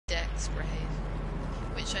sprayed.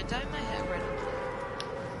 Which I dye my hair red and blue.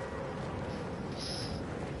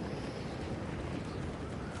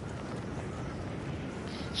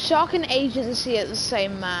 Shark and agency at the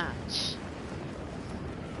same match.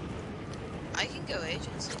 I can go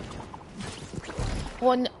agency.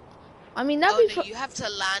 One, I mean that'd be. No, you have to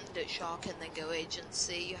land at shark and then go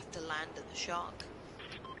agency. You have to land at the shark.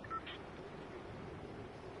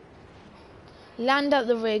 Land at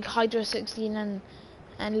the rig, Hydro 16 and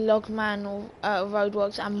Logman or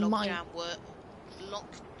Roadworks and Mine.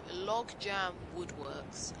 Logjam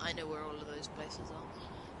Woodworks. I know where all of those places are.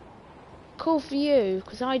 Cool for you,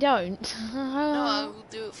 because I don't. No, I will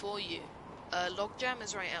do it for you. Logjam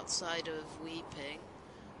is right outside of Weeping.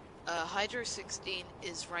 Hydro 16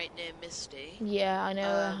 is right near Misty. Yeah, I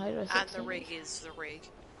know Hydro 16. And the rig is the rig.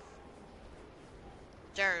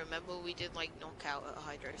 Do you remember we did like knockout at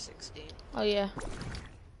Hydro 16? Oh yeah.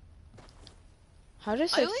 Hydro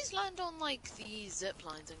 16? I always land on like the zip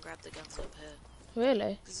lines and grab the guns up here.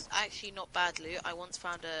 Really? It's actually not bad loot. I once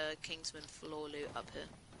found a Kingsman floor loot up here.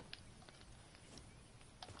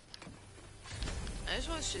 I just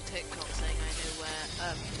watched a TikTok saying I know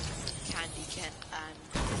where Candy Kent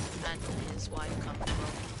and his wife come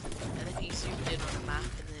from. And then he zoomed in on a map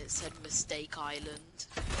and then it said Mistake Island.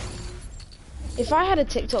 If I had a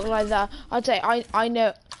TikTok like that, I'd say I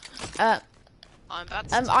know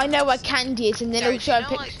I know where Candy is, and then it'll show a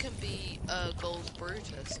picture. It can be gold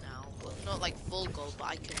Brutus now. Well, not like full gold, but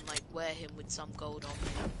I can like wear him with some gold on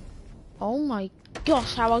me. Oh my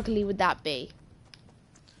gosh, how ugly would that be?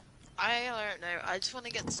 I don't know. I just want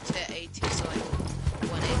to get to tier 80 so I can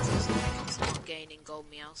 180 so I can start gaining gold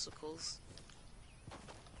meowsicles.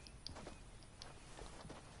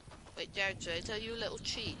 Wait, Jared, should I tell you a little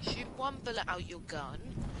cheat? Shoot one bullet out your gun,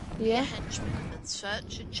 Yeah. your henchman, and then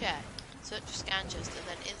search a check, search a scan chest, and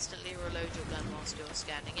then instantly reload your gun whilst you're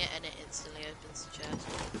scanning it, and it instantly opens the chest.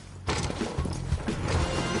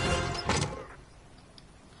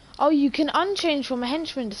 Oh, you can unchange from a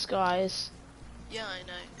henchman disguise. Yeah, I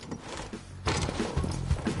know. I'm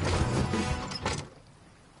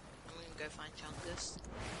gonna go find Chungus.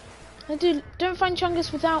 No, dude, don't find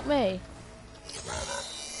Chungus without me.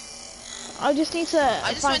 I just need to.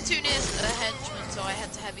 I just went too near the henchman, so I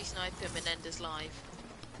had to heavy snipe him and end his life.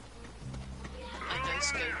 I no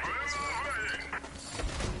scoped him as well.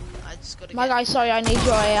 I just gotta My guy, sorry, I need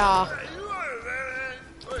your AR.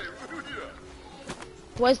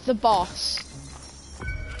 Where's the boss?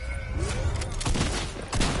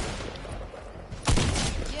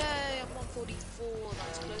 Yay, I'm 144.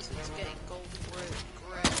 That's closer to getting gold grit.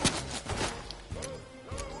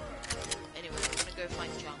 Anyway, I'm gonna go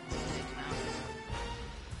find Chunks and take him out.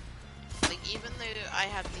 Like, even though I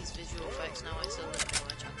have these visual effects now, I still don't know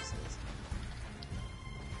where Chunks is.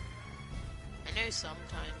 I know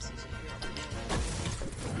sometimes he's a hero.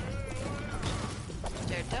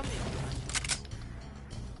 Jared, tell me about Chunks.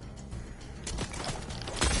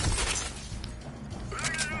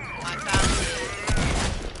 I found it.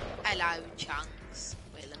 Hello, Chunks.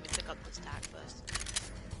 Wait, let me pick up this tag first.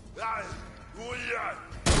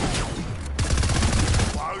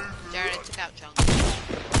 Jared, I took out Chunks.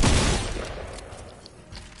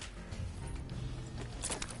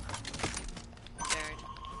 Jared.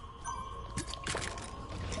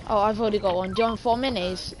 Oh, I've already got one. Do you want 4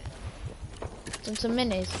 minis? Some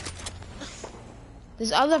minis.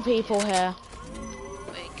 There's other people here.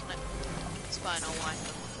 Wait, can I? It's fine, I'll wipe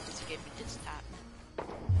them to give me this tap.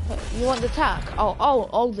 You want the tack?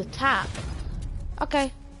 Oh, the tack.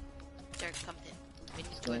 Okay. Jared, come here. We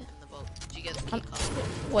need to open the vault. Did you get the key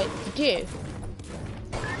card? Wait, did you?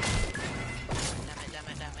 Damn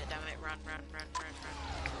it. Run.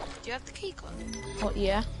 Do you have the key card? Oh,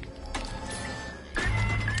 yeah.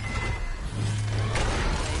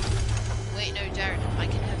 Wait, no, Jared. I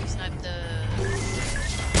can heavy snipe the...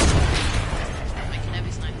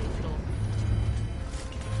 floor.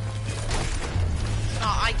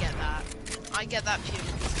 Oh, I get that. I get that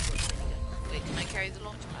purely because it's what's really good. Wait, can I carry the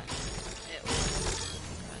launch pad?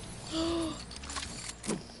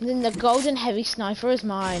 Then the golden heavy sniper is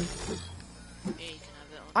mine. Yeah, you can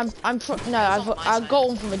have it on. I've got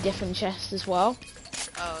one from a different chest as well.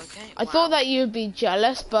 Oh, okay. I thought that you'd be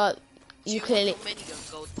jealous, but you clearly.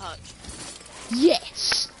 Minigun gold touch.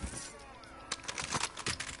 Yes.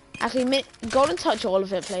 Actually, golden touch all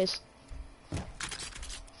of it, please.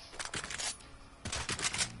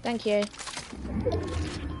 Thank you.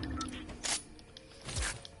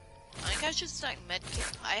 I think I should stack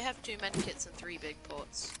medkit. I have 2 medkits and 3 big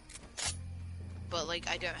pots. But like,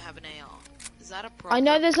 I don't have an AR. Is that a problem? I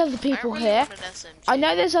know there's other people here. I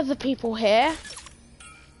know there's other people here.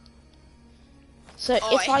 So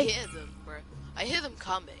Oh, if I hear them, bro. I hear them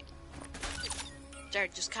coming.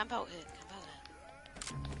 Jared, just camp out here. Camp out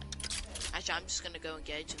here. Actually, I'm just gonna go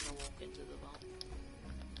engage and then walk into the vault.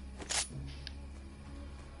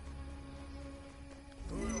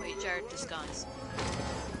 Wait, Jared, disguise.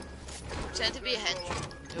 Pretend to be a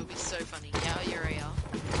henchman. It would be so funny. Get out your AR.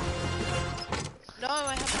 No,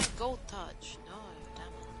 I have a gold touch. No, damn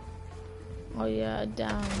it. Oh yeah,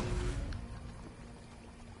 down.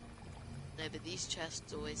 No, but these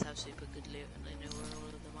chests always have super good loot, and I know where all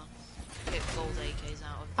of them are. Get gold AKs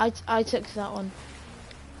out of them. I took that one.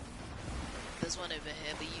 There's one over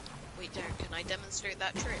here, but you... Wait, Derek, can I demonstrate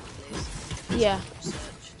that trick, please? Yeah.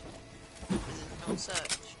 Searched. Is it not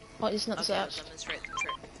searched? Oh, it's not Okay, I'll searched. demonstrate the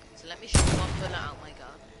trick. So let me shoot one bullet out my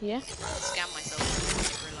gun. Yeah. Scan myself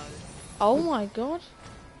and reload. Oh my god.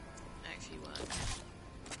 Actually work.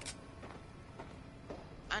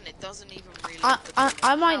 And it doesn't even reload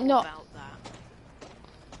I might How not. about that?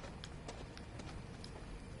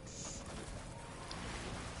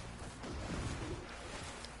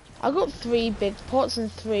 I got 3 big pots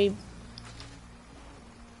and 3.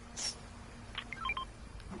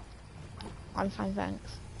 I'm fine,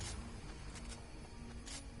 thanks.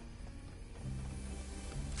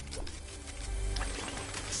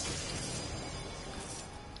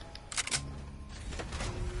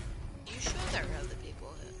 You sure there are other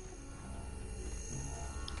people here?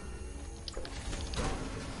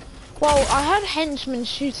 Well, I heard henchmen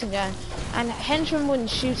shooting again, and henchmen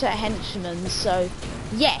wouldn't shoot at henchmen, so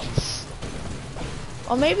yes.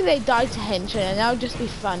 Or maybe they died to henchmen, and that would just be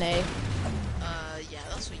funny. Yeah,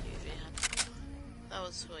 that's what usually happens. That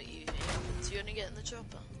was what usually happens. You wanna get in the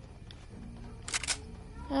chopper?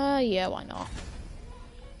 Yeah, why not?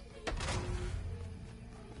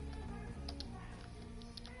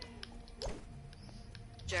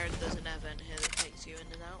 Jared, there's an event here that takes you in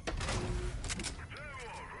and out.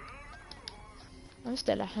 I'm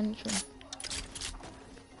still a henchman.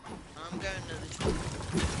 I'm going to the chopper.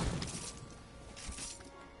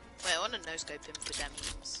 Wait, I want to no-scope him for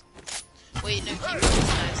dems. Wait, no, keep my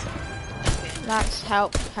disguise. Okay, That's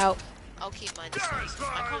help. I'll keep my disguise.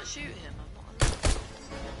 I can't shoot him, I'm not allowed.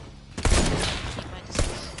 Keep my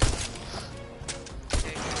disguise.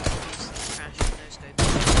 Okay, crash and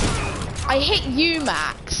no-scope. I hit you,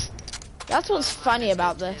 Max. That's what's funny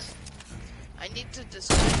about this. I need to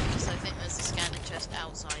disguise because I think there's a scanner chest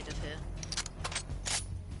outside of here.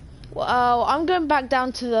 Well, I'm going back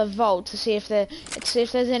down to the vault to see if there's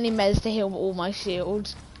any meds to heal all my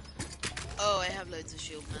shields. Oh, I have loads of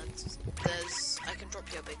shield meds. I can drop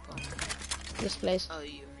you a big bomb. Yes, please. Oh,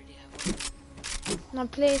 you already have one. No,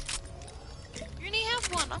 please. You only have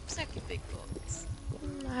one. I'm second big box.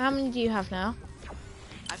 How many do you have now?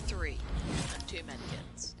 I have 3 and 2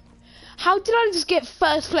 medkits. How did I just get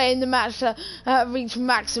first play in the match to reach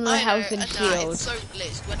maximum health and No, shield? it's so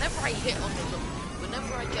glitched. Whenever I hit on the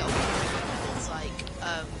whenever I get on the it's like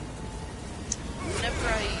whenever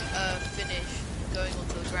I finish going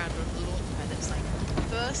onto the ground on the launch pad, it's like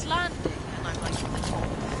first landing, and I'm like at the top.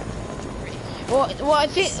 Well, I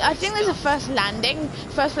think there's a first landing,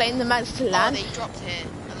 first play in the match to land. Oh, they dropped here,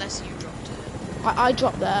 unless you dropped here. I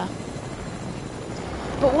dropped there.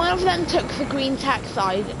 But one of them took the green tack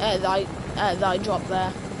side that I dropped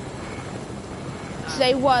there. So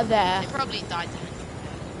they were there. They probably died to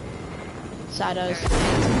Shadows.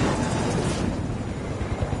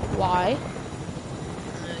 Why?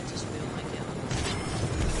 I just feel like it.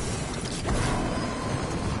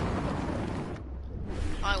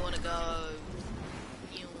 I wanna go.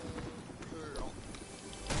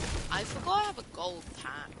 I forgot I have a gold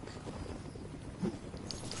tack.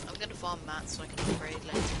 I'm gonna farm mats so I can upgrade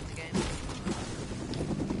later in the game.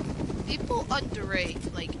 People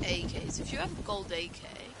underrate like AKs. If you have a gold AK.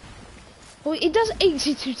 Well, it does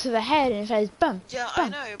 82 to the head and it says bum. Yeah, bum, I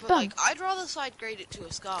know, but bum. like I'd rather side grade it to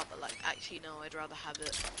a scar, but like actually no, I'd rather have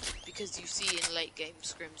it because you see in late game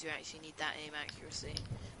scrims you actually need that aim accuracy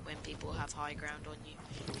when people have high ground on you.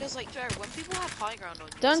 Because like Jared, when people have high ground on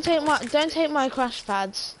you, Don't take my crash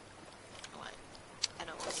pads. Alright, I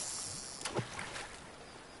know what.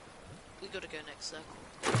 We gotta go next circle.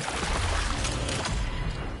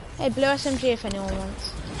 Hey, blue SMG if anyone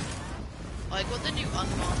wants. I got the new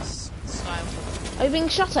unmasked style. Are you being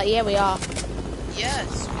shot at? Yeah, we are.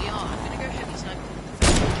 Yes, we are. I'm gonna go heavy sniper.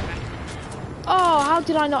 Oh, how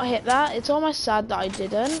did I not hit that? It's almost sad that I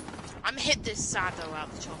didn't. I'm hit this Sado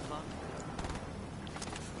out the chopper.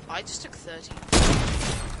 I just took 30.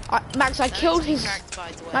 Max, I killed his. Cracked,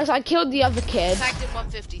 by the way. Max, I killed the other kid. Tagged him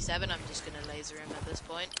 157. I'm just gonna laser him at this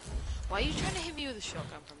point. Why are you trying to hit me with a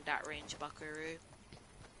shotgun from that range, buckaroo?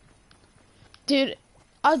 Dude,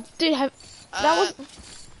 I do have. That was.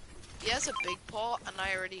 He has a big pot, and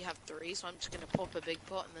I already have 3, so I'm just gonna pop a big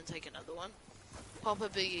pot and then take another one. Pop a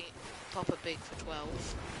big for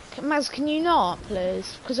 12. Max, can you not,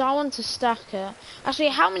 please? Because I want to stack it. Actually,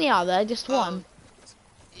 how many are there? Just one?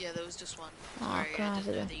 Yeah, there was just one. Oh, Sorry, can I I have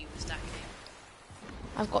didn't it know then? that you were stacking.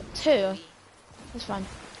 I've got 2. That's fine.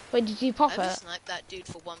 Wait, did you pop I it? sniped that dude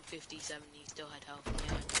for 157, he still had health.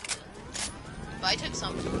 Yeah, I popped it. But I took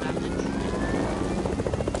some damage.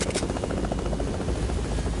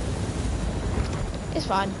 It's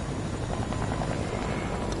fine.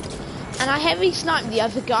 And I heavy sniped the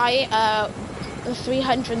other guy,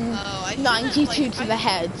 392 to the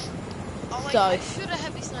head. So. I should have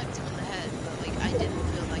heavy sniped him in the head, but like I didn't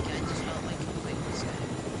feel like it. I just felt like a quick mistake.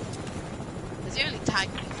 Because he only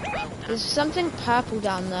tagged me for 12 now. There's something purple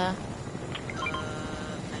down there.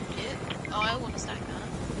 Medkit? Oh, I want to stack that.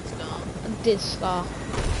 Scar. I did scar.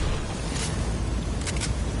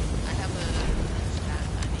 I have a lens pad.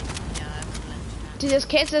 I have a lens pad. Dude, there's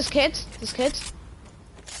kids.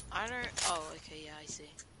 I don't. Oh, okay, yeah, I see.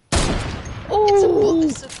 Ooh!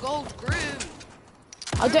 It's a gold groove.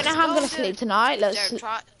 I don't know how I'm gonna sleep tonight. Let's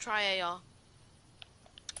try AR.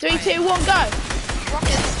 3, 2, 1, go!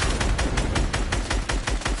 Rockets.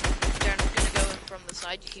 Darren, I'm gonna go in from the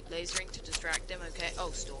side. You keep lasering to distract him. Okay.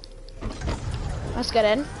 Oh, storm. Let's get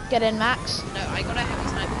in. Get in, Max. No, I got a heavy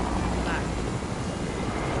sniper back.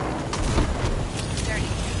 Darren,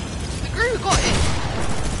 the groove got it.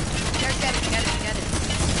 Darren, get it.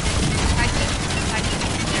 Tag it.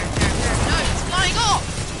 Darren. No, it's flying off.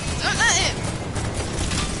 Don't let him.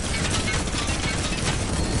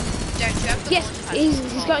 Darren, you have the launch pad.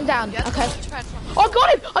 He's going down. You have Okay. the launch pad from the Oh, I got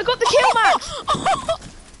him! I got the kill, Max!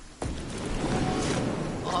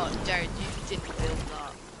 Oh, Darren, you didn't build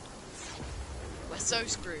up. We're so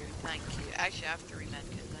screwed, thank you. Actually, I have 3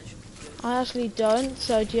 medkits, that should be good. I actually don't,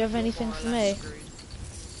 so do you have anything More or for less me? screwed.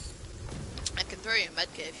 I can throw you a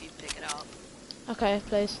medkit if you pick it up. Okay,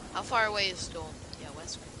 please. How far away is Storm? Yeah, we're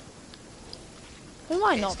screwed. We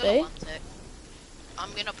might Okay, not it's got a be. 1 tick.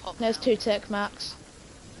 I'm gonna pop There's now. 2 tick, Max.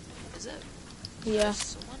 Is it? Yeah,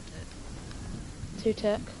 It's a 1 tick. 2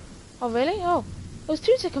 tick. Oh, really? Oh. It was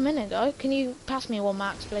 2 tick a minute ago. Can you pass me 1,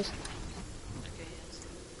 Max, please? Okay, yes.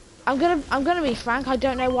 I'm gonna be frank. I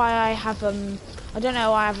don't know why I have a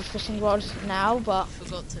fishing rod now, but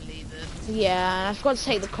Forgot to leave it. yeah, and I forgot to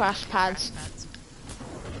take the crash pads.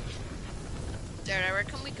 Darren, I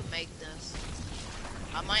reckon we can make this.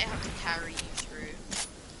 I might have to carry you through.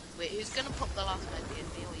 Wait, who's gonna pop the last medkit,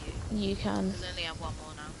 me or you? You can. Because I only have 1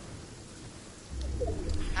 more now.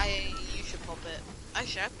 You should pop it.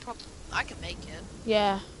 Actually, I can make it.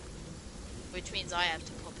 Yeah. Which means I have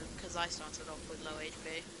to pop it because I started off with low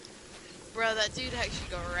HP. Bro, that dude actually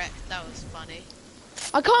got wrecked. That was funny.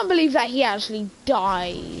 I can't believe that he actually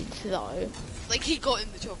died, though. Like, he got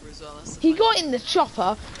in the chopper as well. That's the He funny got in the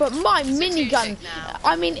chopper, but my minigun. now.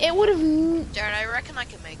 I mean, it would have. Jared, I reckon I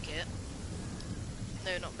can make it.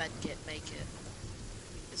 No, not medkit, make it.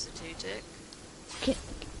 It's a 2 tick.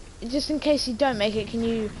 Just in case you don't make it, can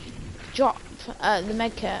you drop the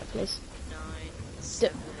med kit, please? 9,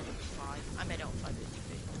 7, 5. I made it on 5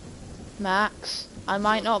 HP. Max, I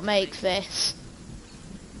might not make this.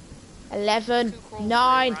 11, Crawl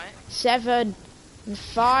 9, through, right? 7, and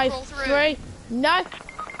 5, Crawl through. 3. No.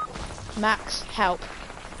 Max, help.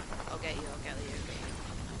 I'll get you.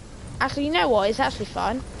 Actually, you know what? It's actually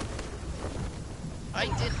fun. I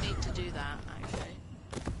did need to do that, actually.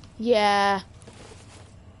 Yeah.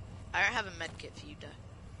 I don't have a medkit for you, though.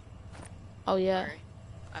 Oh yeah. Sorry.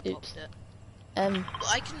 I Oops. popped it. Um. Well,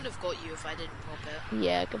 I couldn't have got you if I didn't pop it.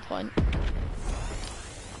 Yeah. Good point.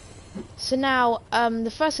 So now,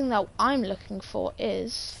 the first thing that I'm looking for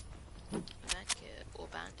is, Medkit or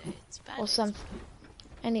band-aids. or some,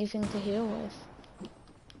 anything to heal with.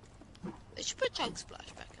 They should put Chug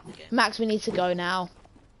Splash back in the game. Max, we need to go now.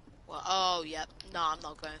 Well, oh, yep. No, I'm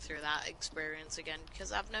not going through that experience again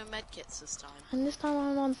because I have no medkits this time. And this time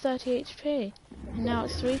I'm on 30 HP. And now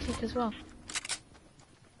it's 3 tick as well.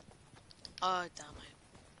 Oh, damn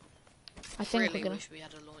it. I think Really we're gonna. wish we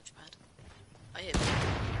had a launch pad. I hit them.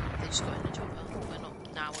 They just got in the chopper. We're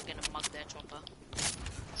not. Now we're gonna mug their chopper.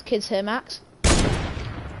 There's kids here, Max.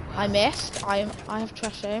 Well, I missed. I have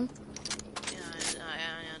trash aim. Yeah,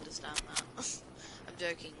 I understand that. I'm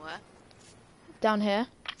joking. Where? Down here.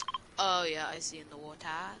 Oh yeah, I see in the water.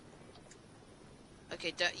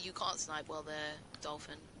 Okay, you can't snipe while they're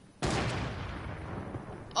dolphin.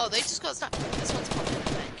 Oh, they just got sniped. This one's popping a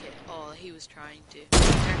medkit. Oh, he was trying to.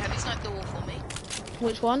 Jared, have you sniped the wall for me?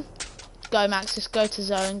 Which one? Go, Max. Just go to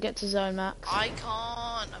zone. Get to zone, Max. I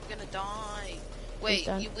can't. I'm gonna die. Wait,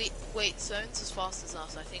 wait, zone's as fast as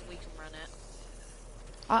us. I think we can run it.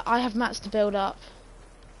 I have mats to build up.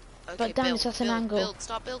 Okay, But damn, it's at an angle.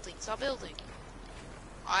 Start building, start building.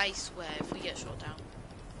 I swear, if we get shot down.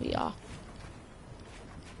 We are.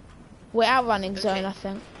 We're outrunning zone, I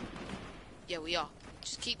think. Yeah, we are.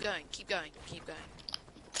 Just keep going, keep going, keep going.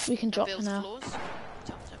 We can drop build now. Floors.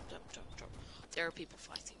 Jump. There are people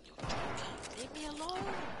fighting. You're joking. Leave me alone.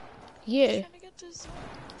 You? I'm trying to get to zone.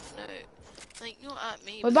 No. Like, not at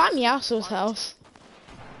me. We're by Meows's house.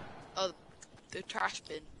 Oh, the trash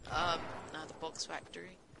bin. No, the box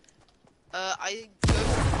factory. I go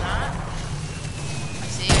for that. I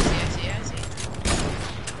see.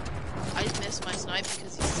 I just missed my snipe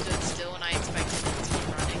because he stood still and I expected him to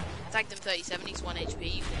keep running. Tagged him 37, he's 1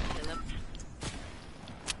 HP, you can kill him.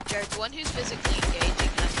 Jared, the one who's physically engaging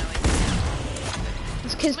has no idea.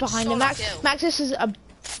 There's kids behind him. Max, this is a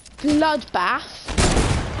bloodbath.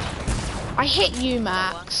 I hit you,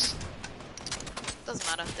 Max. Doesn't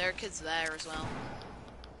matter, there are kids there as well.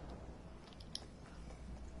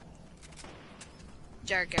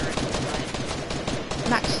 Jared, get ready.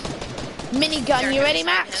 Max, minigun, Jared, you ready,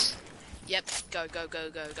 Max? Yep, go. Jared.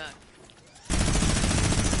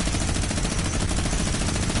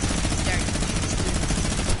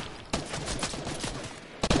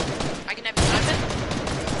 I can have you snipe it.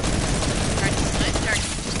 Jared,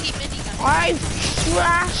 just keep minigun. I've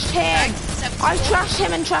trashed him. I've trashed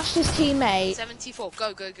him and trashed his teammate. 74,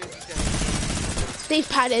 go. They've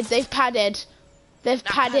padded. They've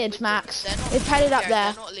padded, Max. They've padded up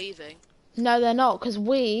there. They're not leaving. No, they're not, because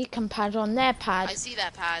we can pad on their pad. I see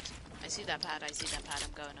that pad. I'm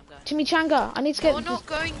going. Chimichanga, I need to get... You're not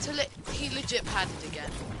going to he legit padded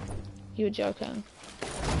again. You were joking.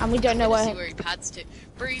 And we don't know where... see where he pads to.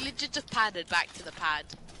 Bro, he legit just padded back to the pad.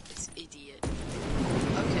 This idiot.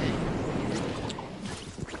 Okay.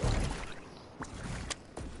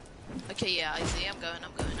 Okay, yeah, I see. I'm going.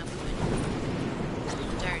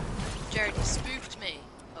 Jared, he spooked me.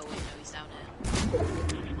 Oh wait, no, he's down here.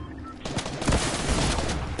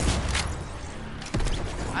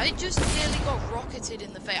 I just nearly got rocketed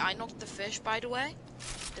in the face. I knocked the fish, by the way.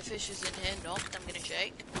 The fish is in here, knocked. I'm gonna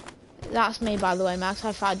shake. That's me, by the way, Max.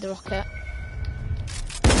 I fired the rocket.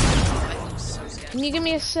 I was so scared. Can you give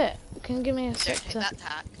me a sit? Can you give me a sit? Take that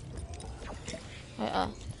tack.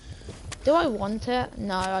 Do I want it?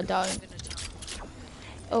 No, I don't.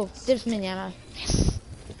 Oh, there's mini ammo. Yes.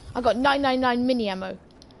 I got 999 mini ammo.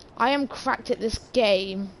 I am cracked at this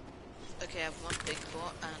game. Okay, I have one big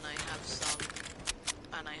bot and I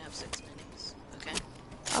have 6 minis. Okay.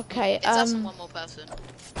 Okay. It's us and one more person.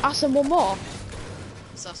 Us and one more.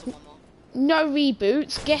 It's us and one more. No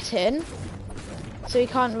reboots. Get in. So he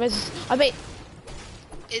can't resist. I bet.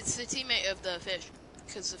 It's the teammate of the fish,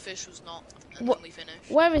 because the fish was not, and then we finished.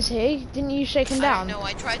 Where is he? Didn't you shake him down? No,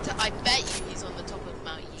 I tried to. I bet you he's on the top of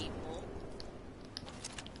Mount Yeatmore.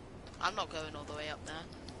 I'm not going all the way up there.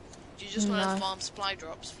 Do you just want to farm supply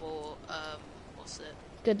drops for what's it?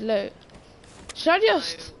 Good loot. Should I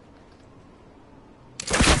just?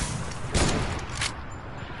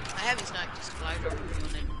 I have his knife to supply drop if you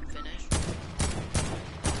want to finish.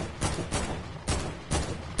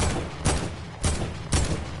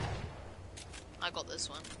 I got this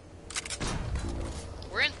one.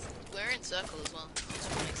 We're in circle as well. That's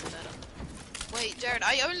what makes it better. Wait, Jared,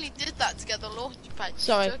 I only did that to get the launch pad.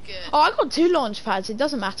 Sorry. You took it. Oh, I got 2 launch pads. It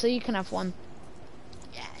doesn't matter. You can have one.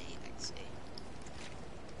 Yeah, actually.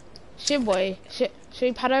 Should we? Should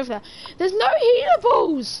we pad over there? There's no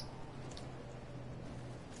healables.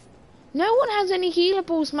 No one has any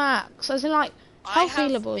healables, Max. As in, like, health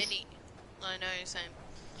healables. I know, same.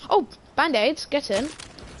 Oh, band-aids. Get in.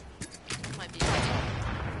 Might be.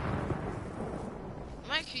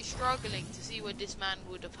 I'm actually struggling to see what this man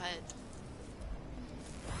would have had.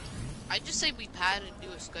 I just say we pad and do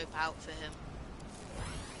a scope out for him.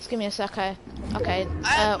 Just give me a sec, okay? Okay. I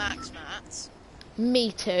have max mats.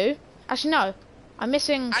 Me too. Actually, no. I'm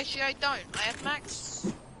missing... Actually, I don't. I have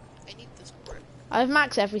max... I need this brick. I have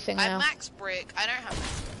max everything now. I have max brick. I don't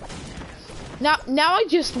have... Now I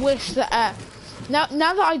just wish that... Now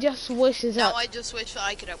that I just wish that... Now I just wish that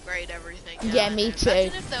I could upgrade everything. Yeah, me too.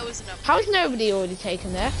 Imagine if there was an upgrade. How has nobody already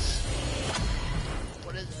taken this?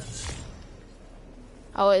 What is it?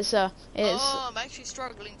 Oh, it's Oh, I'm actually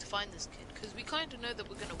struggling to find this kid. Because we kind of know that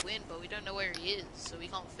we're going to win, but we don't know where he is, so we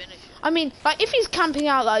can't finish him. I mean, like, if he's camping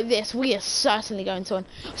out like this, we are certainly going to win.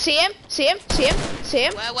 See him? See him? See him? See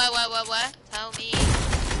him? Where? Tell me.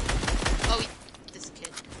 Oh, this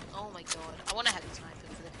kid. Oh my god. I want to have his knife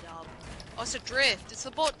in for the job. Oh, it's a drift. It's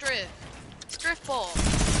a bot drift. It's drift bot.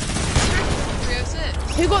 It's drift bot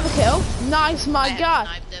 306. Who got the kill? Nice, my god.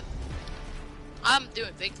 Knifed him. I'm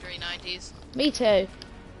doing victory 90s. Me too.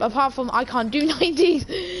 But apart from I can't do 90s.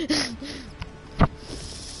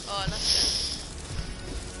 Oh, let's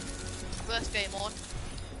go. First game on.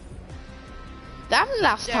 That happened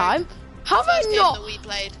last Yeah. time. How have First I game not? that we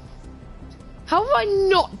played. How have I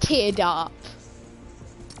not tiered up?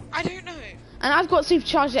 I don't know. And I've got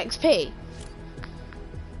supercharged XP.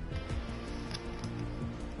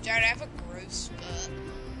 Jared, I have a growth spurt.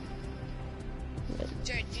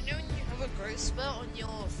 Jared, do you know when you have a growth spurt on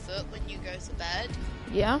your foot when you go to bed?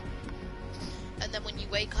 Yeah. And then when you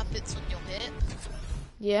wake up, it's on your hip?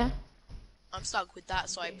 Yeah. I'm stuck with that,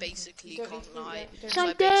 so I basically can't lie. Yes, So I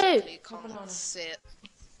I do. basically can't sit.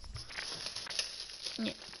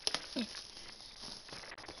 Yeah.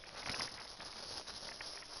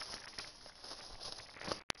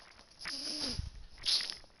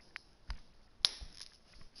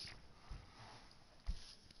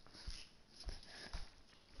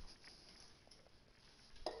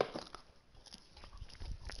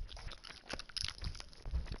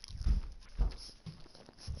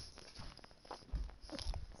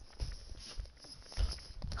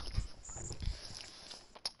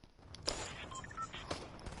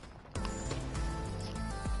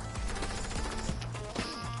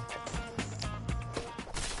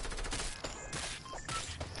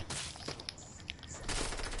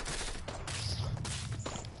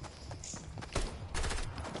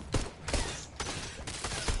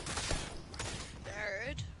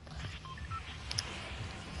 Jared?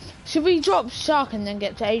 Should we drop Shark and then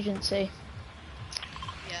get to agency?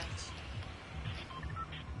 Yes.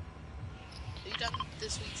 Have you done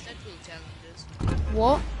this week's Deadpool challenges?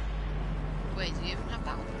 What? Wait, do you even have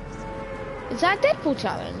battle pass? Is that a Deadpool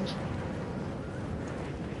challenge?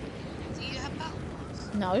 Do you have battle pass?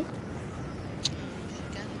 No.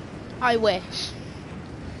 Okay. I wish.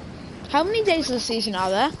 How many days of the season are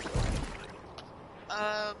there?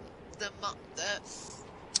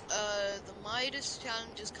 The Midas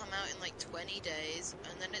challenges come out in like 20 days,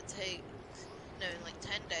 and then it takes, no, in like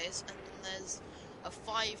 10 days, and then there's a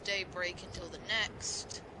 5-day break until the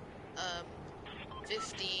next,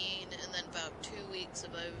 15, and then about 2 weeks of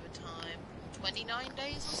overtime, 29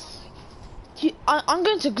 days or something. I'm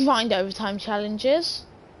going to grind overtime challenges.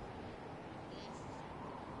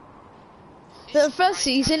 You The should first grind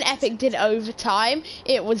season, challenges Epic did overtime.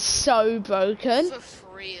 It was so broken. for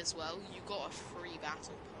free as well. You got a free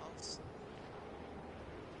battle pass.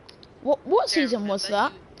 What Don't season was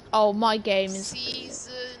remember, that? Oh, my game is.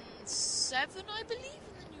 Season 7, I believe,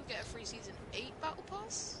 and then you get a free season 8 battle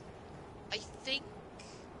pass. I think.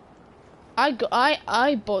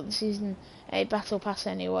 I bought the season 8 battle pass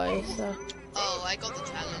anyway. So, Oh, I got the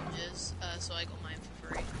challenges, so I got mine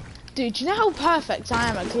for free. dude, do you know how perfect I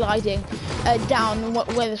am at gliding down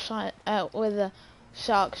where the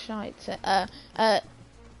shark shites?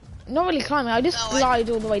 Not really climbing. I just No, glide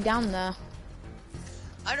all the way down there.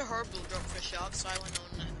 I had a horrible drop for sharks, so I went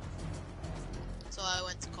on it. So I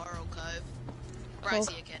went to Coral Cove. Where I Cool.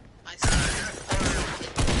 see a kid. I see a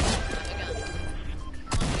kid. Again.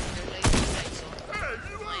 Your lazy face off.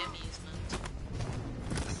 For my amusement.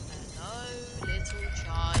 Hello, little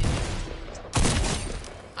child.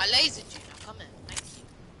 I lasered you, now come in. Thank you.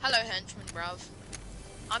 Hello, henchman, bruv.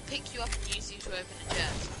 I'll pick you up and use you to open a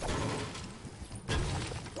chest.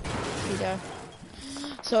 Here you go.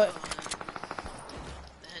 So.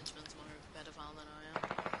 The henchman's more of a pedophile than I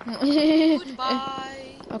am. Goodbye.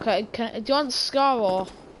 Okay, do you want Scar or?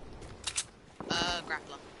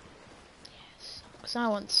 Grappler. Because I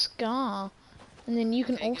want Scar. And then you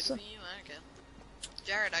can Okay, also. good for you, okay.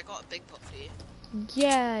 Jared, I got a big pot for you.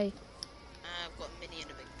 Yay. I've got a mini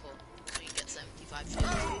and a big pot. So you get 75 shields.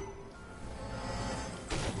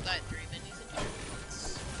 Like 3 minis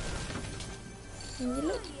and you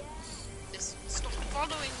Look. Just stop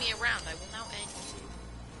following me around, I will now end you.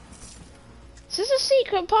 This is a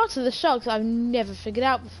secret part of the sharks I've never figured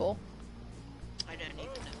out before. I don't even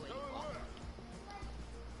know where you are.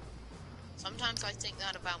 Sometimes I think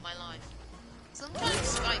that about my life. Sometimes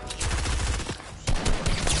Skype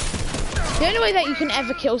The only way that you can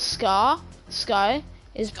ever kill Sky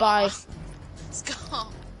is by. Scar.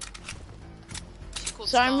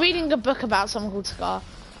 So I'm reading a book about someone called Scar.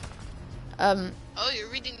 Oh, you're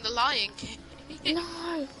reading The Lion King.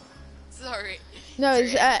 No. Sorry. No,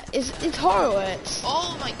 it's Horowitz.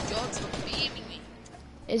 Oh my god, stop beaming me.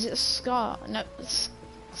 Is it Scar? No, it's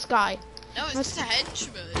Sky. No, it's just a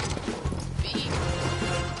henchman. Beam.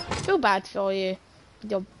 I feel bad for you.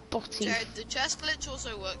 Your body. Jared, the chest glitch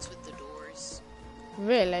also works with the doors.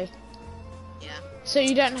 Really? Yeah. So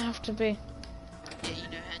you don't have to be. Yeah, you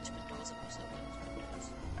know henchman doors are also henchman doors.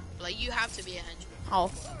 Like, you have to be a henchman.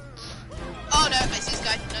 Oh. Oh no, I see this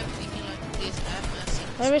guy. No, leave me alone. Please, have mercy.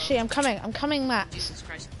 Where is she? I'm coming, Max. Jesus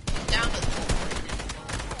Christ. Down at the bottom.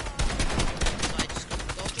 So I just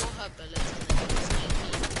dodge all her bullets and then just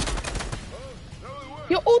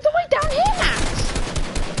You're all the way down here, Max.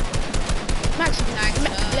 Max,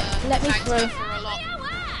 let me through. For a lot.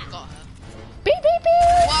 Got her. Beep, beep,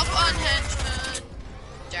 beep. Walk on, henchman.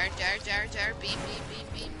 Jar. Beep.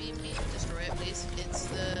 Destroy it, please. It's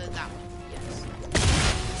that one. Yes.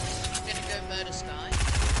 I'm gonna go murder Sky.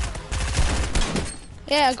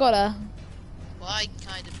 Yeah, I got her. Well, I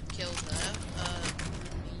kind of killed her.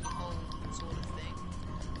 Whole sort of thing.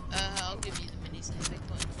 I'll give you the minis and big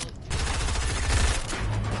one.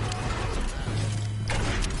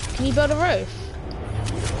 Can you build a roof?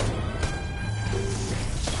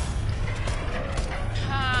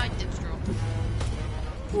 I did drop.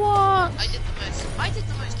 What? I did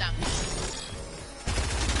the most damage.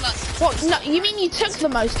 Plus, What? No, you mean you took the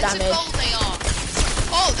most it's a damage? goal they are.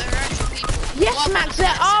 Oh, there are actual people. Yes, Well, Max, there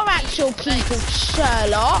are actual thanks. people,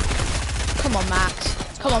 Sherlock. Come on, Max.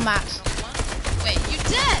 Come on, Max. Wait, you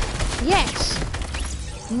dead? Yes.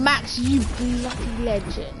 Max, you bloody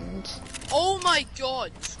legend. Oh my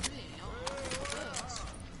god.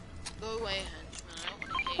 Go away, henchman. I don't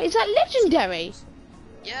want to hate Is that legendary?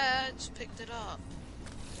 Yeah, I just picked it up.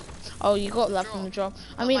 Oh, you got that from the drop.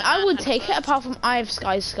 I But mean, my I man would had a take it burst. apart from I have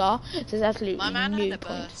Sky's Scar. So there's absolutely My man no had a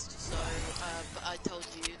point. burst, so but I told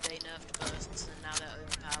you they nerfed bursts and now they're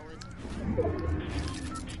overpowered.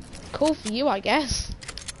 Cool for you, I guess.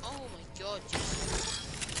 Oh my god.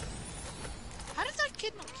 How did that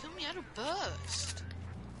kid not kill me out of burst?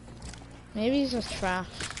 Maybe he's just trash.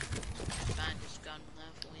 Bandage gun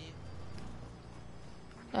there for you.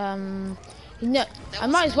 No, I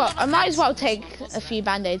might as well take a few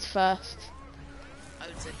band-aids first. I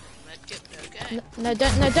would say medkit, okay. No,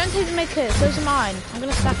 don't take the medkits. Those are mine. I'm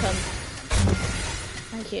gonna stack them.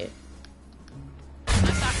 Thank you. Can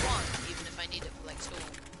I stack one, even if I need it for like storm?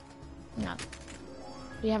 No.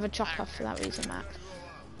 We have a chopper for that reason, Max.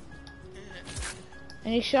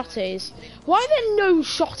 Any shotties? Why are there no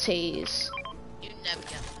shotties? You never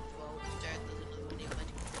get them. Well, Jared doesn't know when you're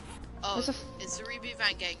medical. Oh, There's a it's the reboot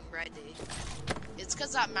van getting ready. It's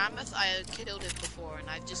because that mammoth, I killed him before, and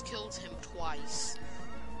I've just killed him twice.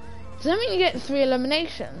 Does that mean you get 3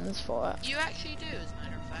 eliminations for it? You actually do, as a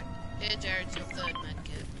matter of fact. Here, Jared's your third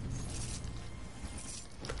medkit.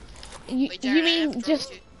 You, Wait, you Jared, I mean have just...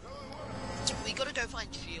 dropped you. We gotta go find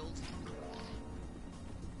shield.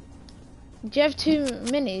 Do you have 2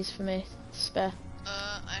 minis for me to spare?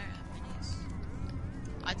 I don't have minis.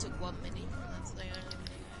 I took 1 mini, that's the only mini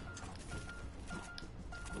I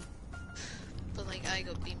have. But like, I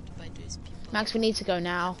got beamed by those people. Max, we need to go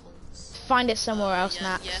now. Find it somewhere else, yeah,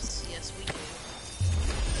 Max. Yes, we do.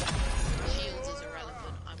 Shields is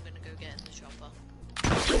irrelevant. I'm gonna go get in the chopper.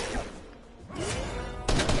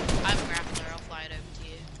 I'm a grappler, I'll fly it over to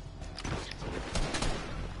you.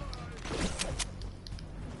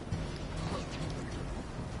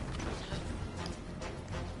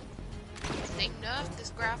 They nerfed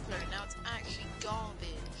this grappler and now it's actually garbage.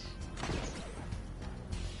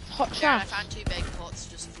 Hot Jared, I trash. found 2 big pots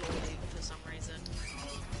just floating for some reason.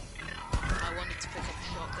 I wanted to pick up a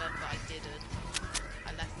shotgun, but I didn't.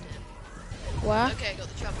 I left it. Where? Okay, I got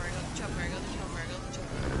the chopper, I got the chopper.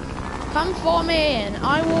 Come for me and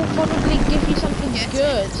I will probably give you something Get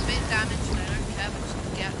good. It's a bit damaged, and I don't care, but just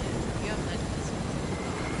get it. You have medkits.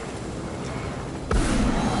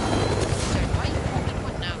 Sorry, why are you popping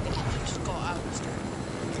one now? Because you just got out.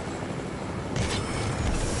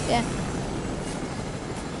 Yeah.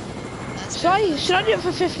 That's Should I do it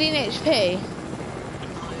for 15 HP?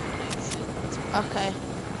 Okay.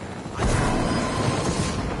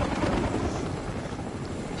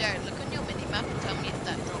 Jared, look on your mini-map and tell me if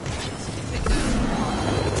that drops points. If it goes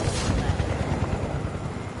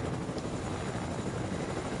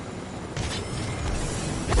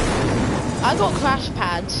I got crash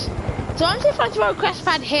pads. So I'm if I throw a crash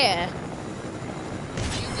pad here.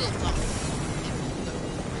 you will not.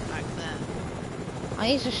 Back there. I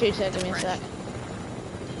need to shoot it, give me a sec.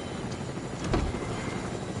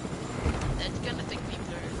 They're gonna think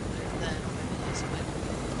people are there.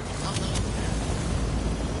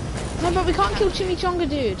 No, but we can't kill Chimichanga,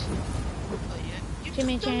 dude. Oh yeah. You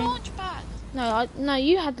Jimmy took the Jane. launch pad. No,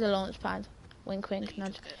 you had the launch pad. Wink, wink, You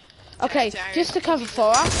nudge. took it. Okay, Jared, just to cover for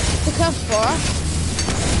us. To cover for us.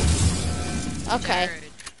 Okay. Jared,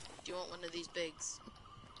 do you want one of these bigs?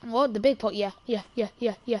 What? The big pot? Yeah. Yeah,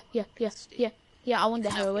 I want the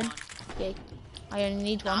No, heroin. one. Yay. I only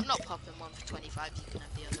need No, one. I'm not popping one for 25. You can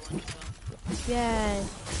have the other one as well. Yay.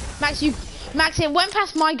 Max, it went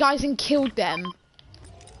past my guys and killed them.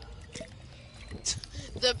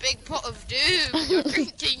 The big pot of doom. You're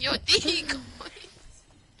drinking your decoy.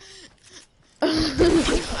 I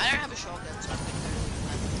don't have a shotgun, so I'm gonna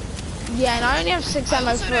go. Yeah, and I only have 6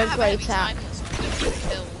 ammo for a great attack. So I'm gonna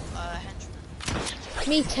kill henchman.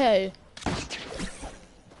 Me too.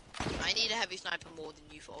 I need a heavy sniper more than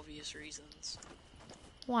you for obvious reasons.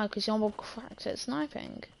 Why? Because you're more cracked at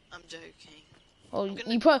sniping. I'm joking. Well,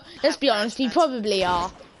 let's be honest, you probably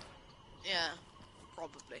are. Yeah,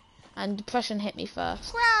 probably. And depression hit me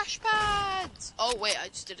first. Crash pads! Oh wait, I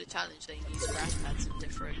just did a challenge saying use crash pads in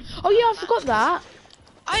different... Oh yeah, I forgot that.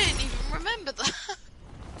 I didn't even remember that.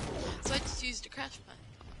 So I just used a crash pad.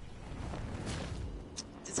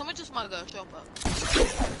 Did someone just mug our shop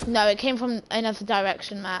up? No, it came from another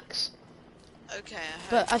direction, Max. Okay,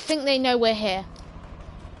 But I think they know we're here.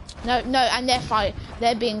 No, and they're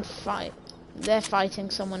fighting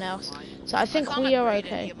someone else. So I think we are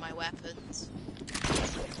okay. Any of my weapons.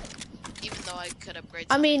 Even though I could upgrade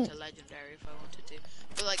to legendary if I wanted to.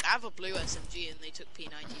 But like I have a blue SMG and they took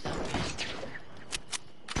P90 damage.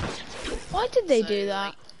 Why did they do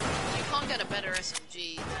that? Like, you can't get a better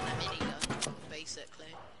SMG than a minigun,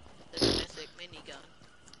 basically. Than a mythic minigun.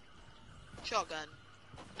 Shotgun.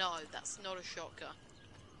 No, that's not a shotgun.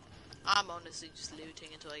 I'm honestly just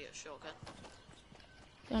looting until I get a shotgun.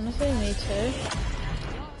 Honestly, me too.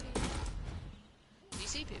 Do you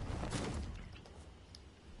see people?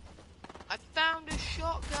 I found a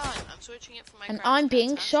shotgun! I'm switching it from my And I'm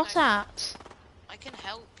being shot at. I can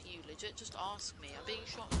help you, legit, just ask me. I'm being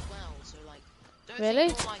shot as well, so like, don't really?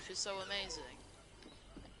 think your life is so amazing.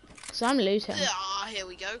 So I'm looting. Ah, here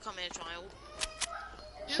we go, come here, child.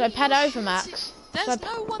 Should I pad over, Max? There's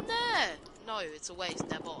no one there! No, it's a waste,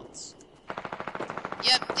 they're bots.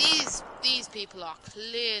 Yep, these people are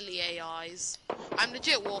clearly AIs. I'm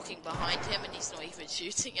legit walking behind him and he's not even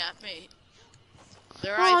shooting at me.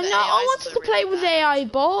 They're oh no, I wanted to play with AI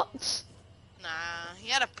bots. Nah, he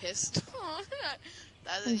had a pistol.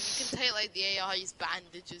 You can take like the AI's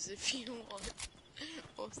bandages if you want.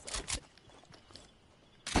 Or something.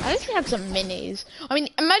 I wish we had some minis. I mean,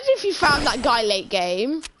 imagine if you found that guy late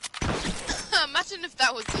game. Imagine if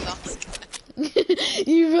that was the last guy.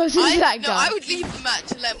 You versus that guy. No, I would leave the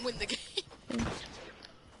match and let him win the game.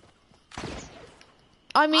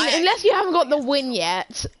 I mean, unless you haven't got the win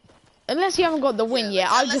yet. Unless you haven't got the win yet,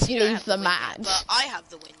 I'll just leave the match. But I have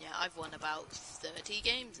the win yet. I've won about 30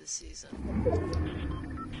 games this season.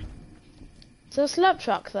 There's a slurp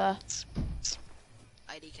truck there.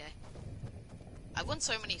 IDK. I've won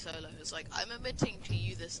so many solos. Like, I'm admitting to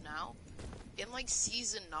you this now. In like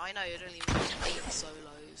season 9, I had only won 8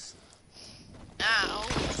 solos. Now,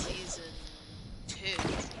 season 2,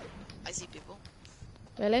 I see people.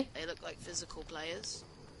 Really? They look like physical players.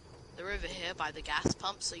 They're over here by the gas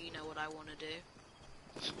pump, so you know what I want to do.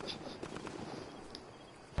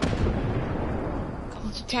 Come on,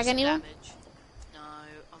 did you tag anyone? Damage. No,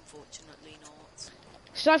 unfortunately not.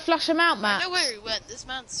 Should I flush him out, Matt? I know where he went. This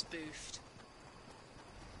man's spoofed.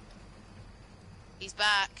 He's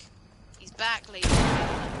back. He's back, lady.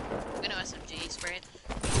 I'm gonna SMG spray it.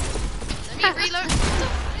 Let me reload.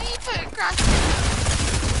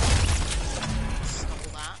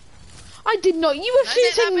 Stole that. I did not. You were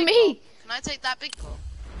shooting me. Can I take that big ball?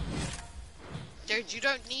 Dude, you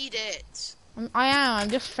don't need it. I am. I'm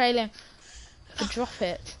just failing to drop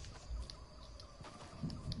it.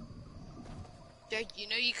 Dude, you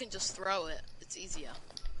know you can just throw it. It's easier.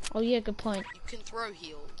 Oh yeah, good point. You can throw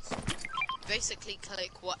heals. Basically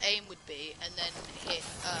click what aim would be and then hit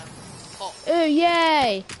pop. Oh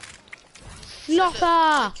yay!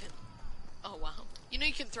 Flopper! Oh wow. You know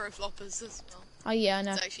you can throw floppers as well. Oh yeah, I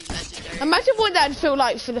know. It's actually legendary. Imagine what that'd feel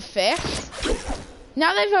like for the fish.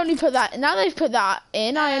 Now they've only put that. Now they've put that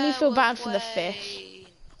in. I only feel bad for the fish.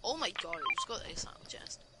 Oh my god! It's got this out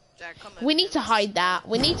chest. Jared, come we need to hide that.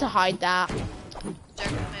 We need to hide that. Jared,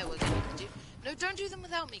 come here. We're gonna do. No, don't do them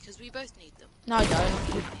without me because we both need them. No, I don't. I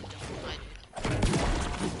do.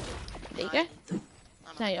 There you go.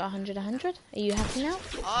 Now you're 100, 100. Are you happy now?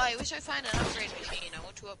 Oh, I wish I found an upgrade machine. I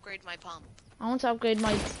want to upgrade my pump. I want to upgrade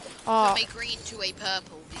my. From a green to a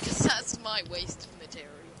purple because that's my waste of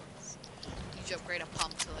materials. You should upgrade a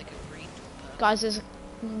pump to like a green to a purple. Guys,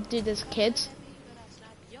 there's kids.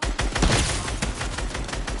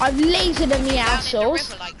 I've lasered them the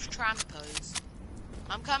assholes. Like trampos.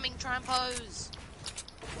 I'm coming, trampos.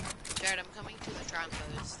 Jared, I'm coming to the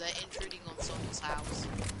trampos. They're intruding on someone's house.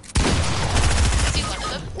 See one of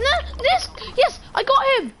them? No, this. Yes, I got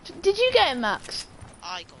him. Did you get him, Max?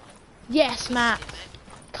 I got him. Yes, Max.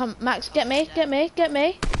 Come, Max, get me, get me, get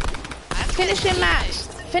me. Finish him, Max.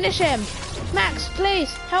 Finish him. Max,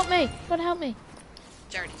 please, help me. God help me.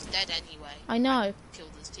 Jared, he's dead anyway. I know. Killed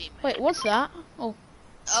teammate. Wait, what's that? Oh.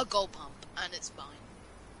 A gold pump, and it's fine.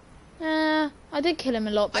 I did kill him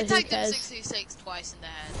a lot, but I who tagged him cares? 66 twice in the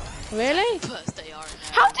head. Really? First they are in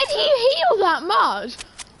there. How did he heal that much?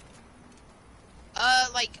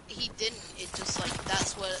 Like, he didn't. It just, like,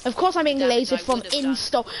 that's what... Of course I'm being lasered from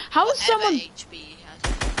install. How is someone... HP he has.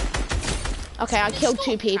 Okay, I killed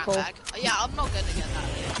 2 people. Yeah, I'm not gonna get that.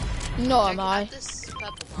 No, am I? This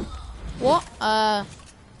purple pump. What?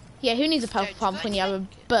 Yeah, who needs a purple pump when you have a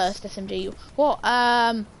burst SMG? What?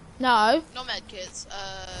 No. Not medkits,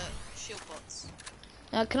 shield pots.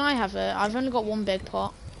 Can I have it? I've only got 1 big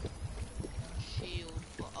pot. Shield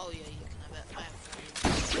pot. Oh, yeah, you can have it. I have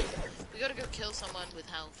 3. We gotta go kill someone with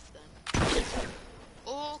health, then.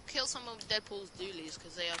 Or kill someone with Deadpool's dualies,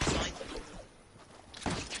 because they have sight on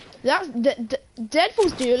them.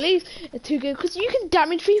 Deadpool's dualies are too good, because you can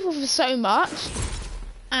damage people for so much.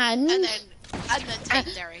 And then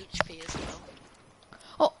take their HP as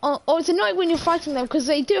well. It's annoying when you're fighting them because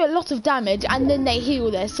they do a lot of damage and then they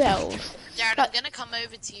heal themselves. Jared, I'm gonna come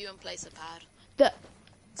over to you and place a pad.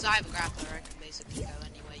 So I have a grappler, I can basically go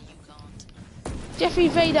anywhere you can't. Jeffrey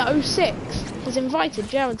Vader 06 has invited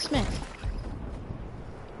Jared Smith.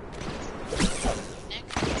 Nick?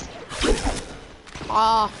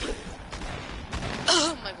 Ah.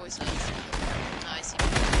 Oh, my voice hurts. No, I see.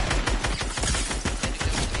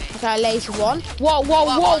 Okay, I laser 1.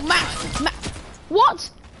 Whoa, Max!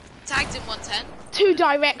 What? Tagged him 110. 2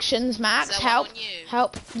 directions, Max. Help.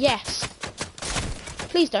 Help. Yes.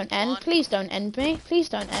 Please don't end. Please don't end me. Please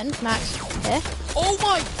don't end. Max. Here. Oh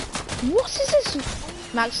my! What is this?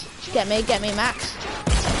 Max, get me, Max.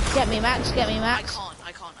 Get me, Max. I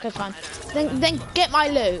can't. Okay, fine. Then get my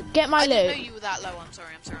loot. Get my loot. I didn't know you were that low. I'm sorry.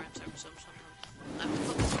 I have to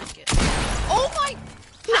put this back in. Oh my!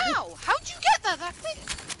 How? How'd you get that quick?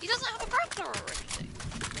 He doesn't have a grappler or anything.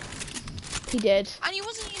 He did. And he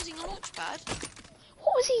wasn't using a launch pad.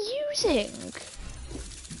 What was he using?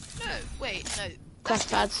 No, wait, no. Crash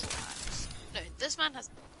pads. No, this man has...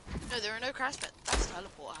 No, there are no crash pads. That's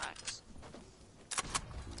teleport hacks.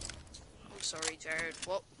 I'm sorry, Jared.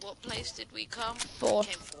 What place did we come? 4th. We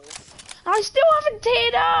came 4th. I still haven't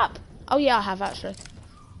teared up! Oh yeah, I have actually. Wow.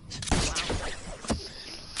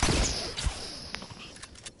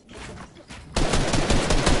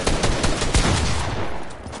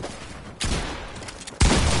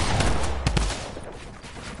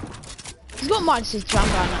 He's got Midas's drum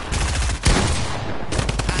gun now.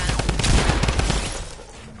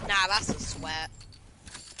 Nah, that's a sweat.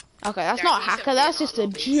 Okay, that's not a hacker, that's just a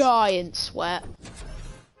giant sweat.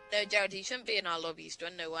 No, Jared, he shouldn't be in our lobbies. Do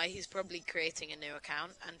you know why? He's probably creating a new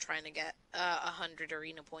account and trying to get 100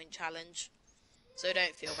 arena point challenge. So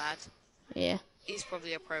don't feel bad. Yeah. He's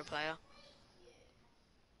probably a pro player.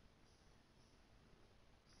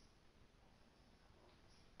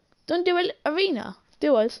 Don't do an arena.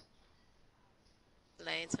 Do us.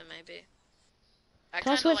 Later, maybe. I Can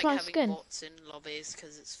I kind of switch like my having skin? bots in lobbies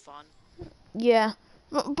because it's fun. Yeah.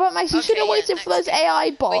 But Max, you should have waited for those game. AI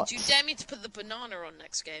Wait, bots. do you dare me to put the banana on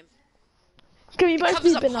next game? Can we It both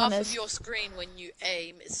covers be up half bananas? of your screen when you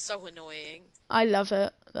aim. It's so annoying. I love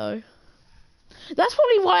it though. That's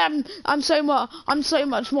probably why I'm so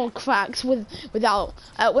much more cracked without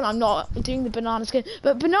when I'm not doing the banana skin.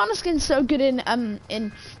 But banana skin's so good in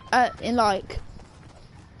sniper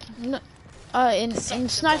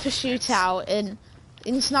shootout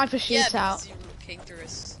in sniper shootout. Yeah, because you're looking through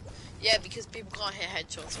us. Yeah, because people can't hit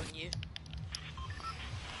headshots on you.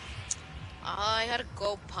 I had a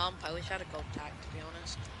gold pump. I wish I had a gold tag, to be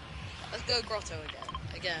honest. Let's go grotto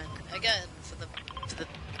again for the.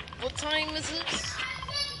 What time is it?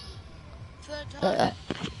 Third time.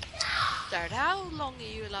 Third. How long are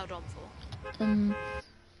you allowed on for?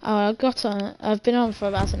 I've been on for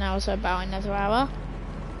about an hour, so about another hour.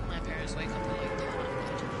 My parents wake up at like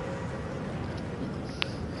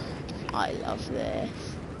 200. I love this.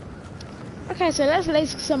 Okay, so let's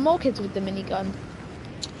lace some more kids with the minigun.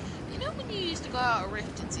 You know when you used to go out a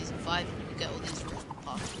rift in season 5 and you get all these rift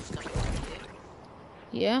particles coming out of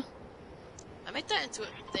you? Yeah. They made that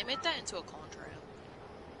into a contrail.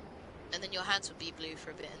 And then your hands would be blue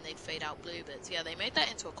for a bit and they'd fade out blue bits. Yeah, they made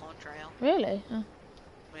that into a contrail. Really? Oh.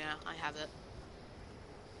 Yeah, I have it.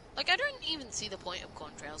 Like, I don't even see the point of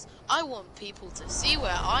contrails. I want people to see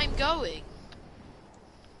where I'm going.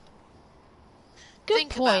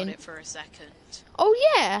 Think about it for a second. Oh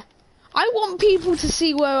yeah, I want people to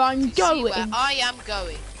see where I'm going. See where I am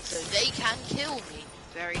going, so they can kill me.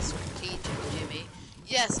 Very strategic, Jimmy.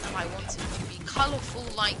 Yes, and I want it to be colourful,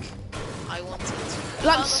 like I want it to be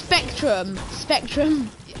like Spectrum.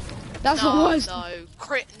 Yeah. That's what it was.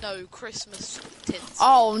 No, Christmas tints.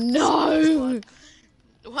 Oh no.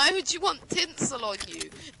 Why would you want tinsel on you?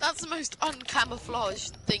 That's the most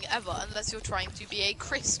uncamouflaged thing ever, unless you're trying to be a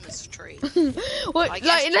Christmas tree. Well, like,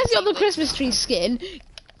 unless you're the Christmas tree skin,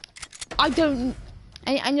 I don't...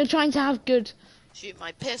 And you're trying to have good... Shoot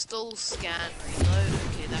my pistol, scan, reload.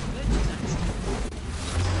 Okay, that glitches actually.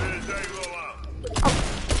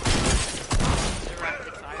 The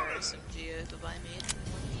rapid fire SMG over by me.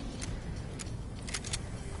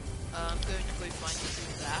 I'm going to go find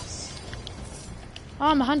some glass. Oh,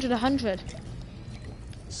 I'm 100.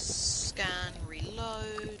 Scan,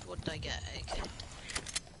 reload. What did I get? Okay.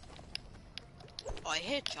 Oh, I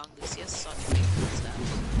hear Chungus. He has such big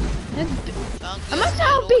footsteps. Imagine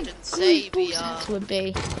how big footsteps would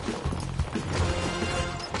be.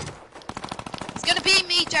 It's gonna be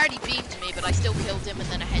me. Jared, he beamed me, but I still killed him, and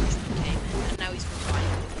then a henchman came in, and now he's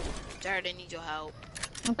revived. Jared, I need your help.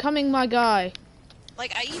 I'm coming, my guy.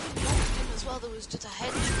 Like, I even knocked him as well. There was just a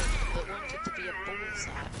henchman that wanted to be a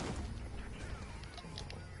ballsack.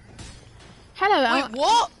 Hello, wait,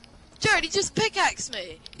 what? Jared, he just pickaxed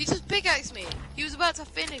me. He just pickaxed me. He was about to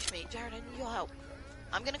finish me. Jared, I need your help.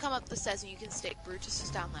 I'm gonna come up the stairs and you can stick. Brutus is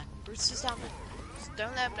down there. Brutus is down there. Just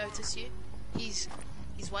don't let him notice you. He's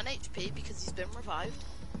 1 HP because he's been revived.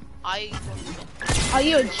 Are you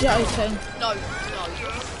joking? No.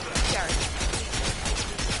 Jared.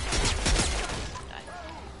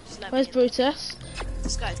 Where's Brutus?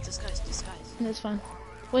 Disguise. That's fine.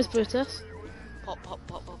 Where's Brutus? Pop.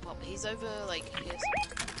 He's over, like, here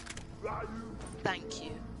somewhere. Thank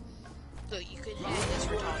you. Look, you can hear his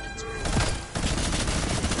retarded scream.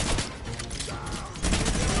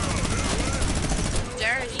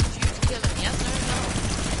 Jared needs you to kill him. Yes,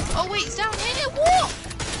 no. Oh, wait, he's down here. What?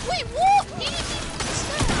 Wait, what?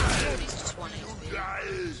 He's just 1 HP.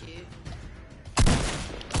 Thank you.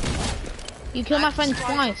 You killed my friend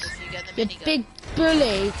twice. You big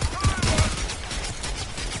bully.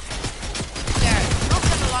 Jared, I'm not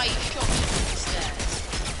gonna lie, you shot me from the stairs.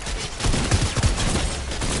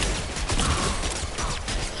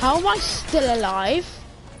 How am I still alive?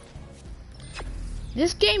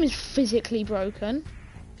 This game is physically broken.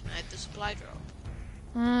 Can I have the supply drop?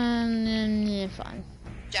 Yeah, fine.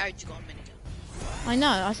 Jared, you got a minigun. I know,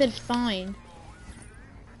 I said fine.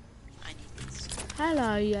 I need this.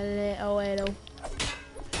 Hello, you little.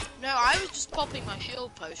 No, I was just popping my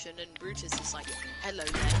shield potion and Brutus is like, hello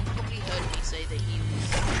there. He probably heard me say that he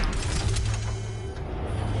was...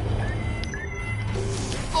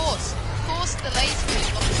 Of course, the laser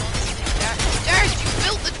beam locks on to Jared, you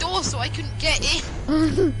built the door so I couldn't get in.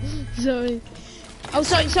 Sorry. Oh,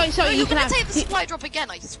 sorry. No, you're gonna take the supply drop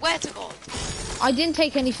again, I swear to God. I didn't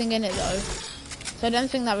take anything in it though. So I don't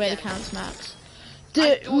think that really counts, Max.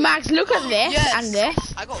 Max, look at this and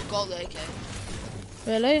this. I got a gold AK.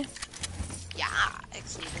 Really? Yeah,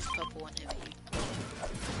 actually, there's a purple one over here.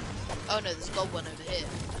 Oh no, there's a gold one over here.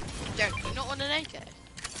 Jared, do you not want an AK?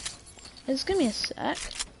 Just give me a sec.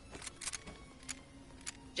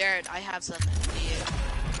 Jared, I have something for you.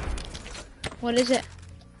 What is it?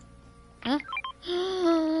 Huh?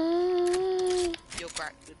 You're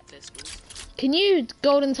cracked with pistols. Can you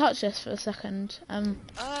golden touch this for a second? What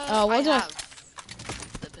do I have?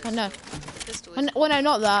 Oh no. The pistol Oh, no. Well, no,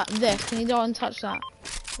 not that. This. Can you golden touch that?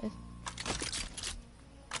 This.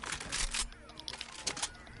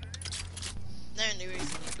 The only reason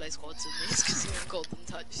you play squads with me is because you have golden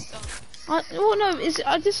touch stuff. Well, no,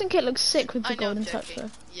 I just think it looks sick with the golden touch though.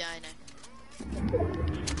 Yeah, I know.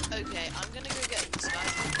 Okay, I'm gonna go get this guy.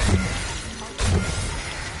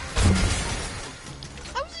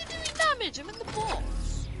 How is he doing damage? I'm in the box.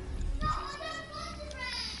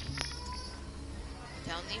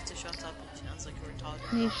 Tell Neve to shut up. It sounds like a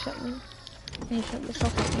retarded. Neve, shut the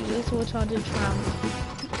fuck up, you little retarded tram.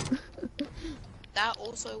 That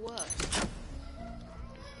also works.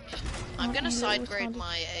 I'm gonna side grade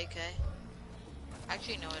my AK.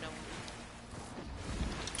 Actually, no, I don't want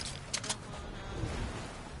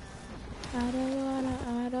I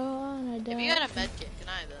don't wanna die. If you got a medkit, can I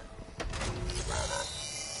have that?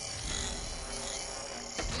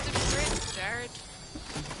 Do the crit, Jared.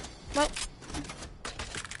 Well,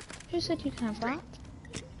 who said you can have that?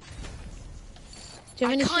 Do you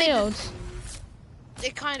have any shields?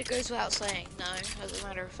 It kind of goes without saying. No, as a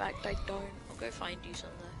matter of fact, I don't. I'll go find you some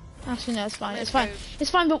there. Actually, no, it's fine. It's fine.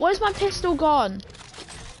 It's fine. But where's my pistol gone?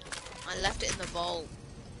 I left it in the vault.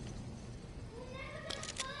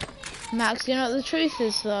 Max, you know what the truth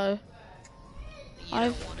is, though. You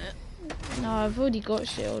don't want it. No, I've already got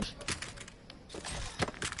shield.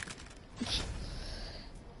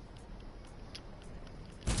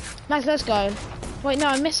 Max, let's go. Wait, no,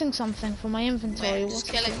 I'm missing something from my inventory. Wait, I'm just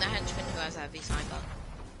killing the henchman who has a heavy sniper.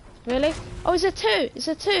 Really? Oh, it's a 2. It's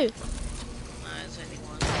a 2. No, it's only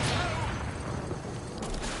one.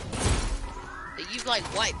 But you've like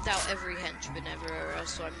wiped out every henchman everywhere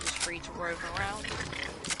else, so I'm just free to roam around.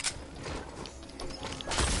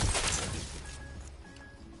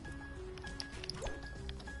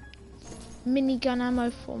 Minigun ammo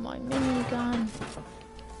for my minigun.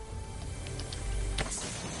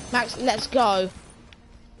 Max, let's go.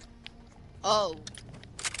 Oh.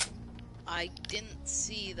 I didn't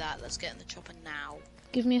see that. Let's get in the chopper now.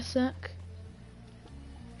 Give me a sec.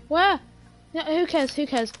 Where? No, who cares? Who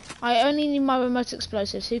cares? I only need my remote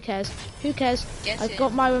explosives. Who cares? Who cares? I've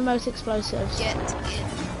got my remote explosives. Get in.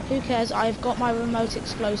 Who cares? I've got my remote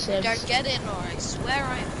explosives. Don't get in or I swear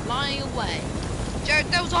I'm flying away. Jared,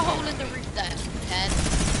 there was a hole in the roof there. 10,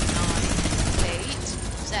 9, 8,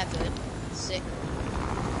 7, 6.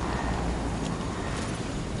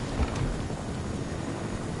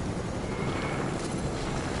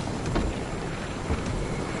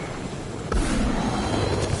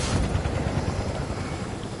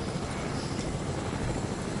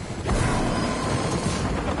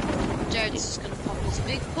 Jared's just gonna pop his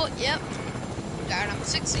big foot, yep. Jared, I'm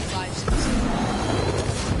 65.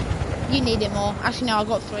 You need it more. Actually, no, I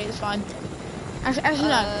got 3. It's fine. Actually,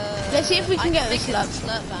 no. Let's see if we can get the slurp.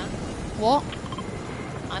 Slurp van. What?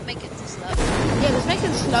 I'm making the slurp van. Yeah, let's make it a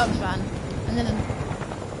slurp van. And then...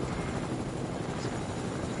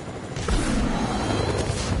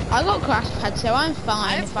 I got crash pad, so I'm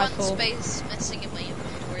fine if I fall. I have one space missing in my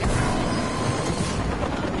inventory.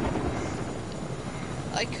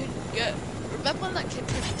 I couldn't get... Remember when that kid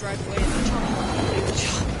tried to drive away in the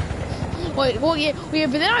chopper? Wait, well, yeah,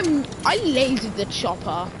 but then I lasered the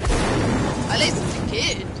chopper. I lasered the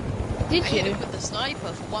kid. Did I you? hit him with the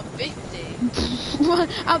sniper for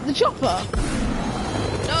 150. Out the chopper?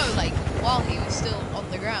 No, like, while he was still on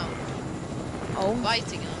the ground. Oh.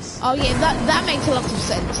 Fighting us. Oh, yeah, that makes a lot of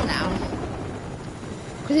sense now.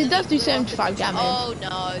 Because it does do 75 damage. Oh,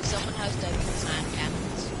 no, someone has deadly sand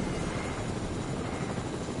cannons.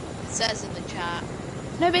 It says in the chat.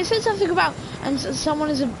 No, but it said something about and someone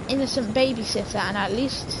is an innocent babysitter, and at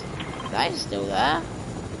least that is still there.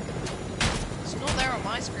 It's not there on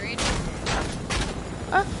my screen.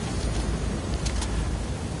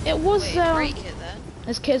 It was Wait, there. break it then.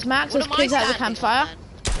 There's kids, Max. There's kids at the campfire.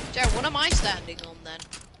 Jared, what am I standing on then?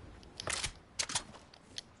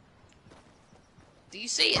 Do you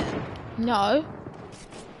see it? No.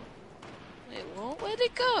 Wait, what? Where'd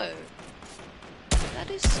it go?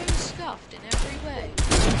 That is so scuffed in every way.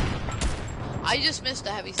 I just missed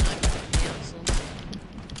a heavy sniper from the outside.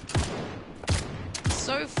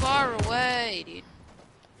 So far away, dude.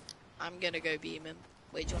 I'm gonna go beam him.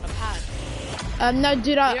 Wait, do you want a pad? No,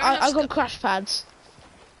 dude, I got crash pads.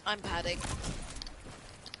 I'm padding.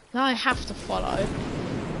 Now I have to follow.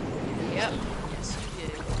 Yep. Yes, you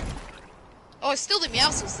do. Oh, it's still the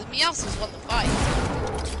Meowsers. The Meowsers won the fight.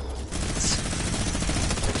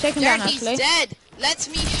 Shake him Jared, down, he's actually. dead. Let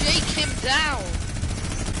me shake him down.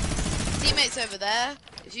 Teammates over there.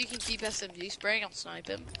 If you can keep SMG spraying, I'll snipe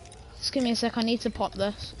him. Just give me a sec. I need to pop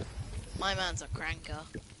this. My man's a cranker.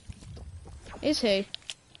 Is he?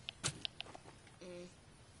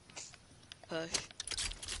 Push.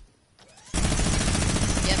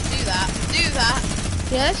 Yep, do that. Do that.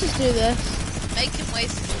 Yeah, let's just do this. Make him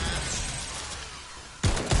waste his match.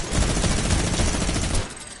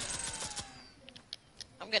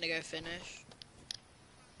 I'm gonna go finish.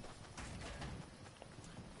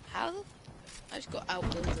 How? I just got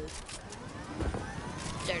outbuilded.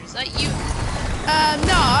 Jared, is that you?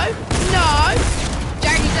 No. No.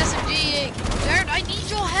 Jared, he's SMGing. Jared, I need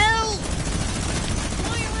your help.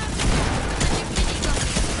 Why are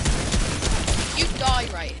you die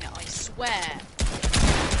right now, I swear.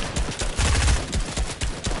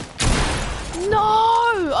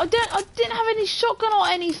 No. I didn't have any shotgun or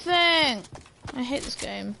anything. I hate this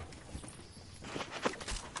game.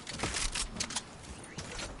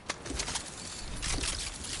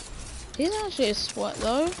 He's actually a sweat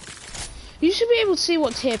though. You should be able to see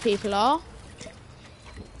what tier people are. I don't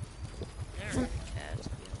really care, to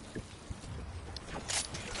be honest.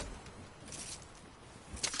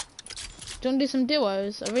 Do you want to do some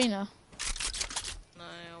duos, arena? No,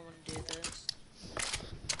 I want to do this.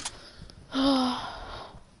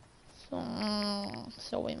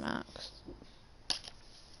 Sorry, Max.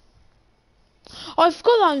 Oh, I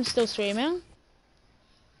forgot that I'm still streaming.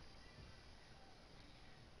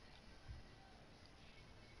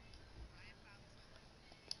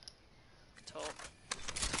 Talk.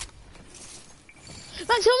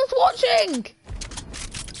 Max, someone's watching.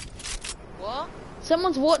 What?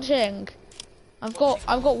 Someone's watching. I've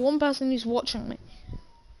got one person who's watching me.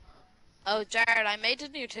 Oh, Jared, I made a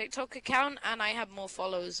new TikTok account and I have more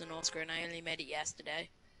followers than Oscar and I only made it yesterday.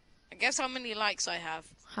 And guess how many likes I have?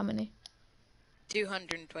 How many?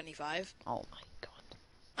 225. Oh my god.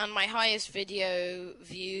 And my highest video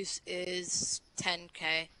views is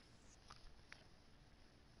 10k.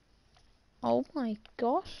 Oh my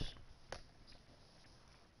gosh.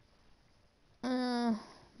 My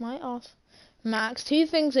ass. Max, 2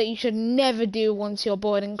 things that you should never do once you're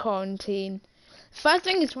bored in quarantine. First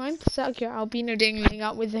thing is trying to suck your albino dingling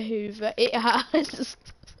up with a Hoover. It hurts.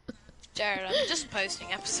 Jared, I'm just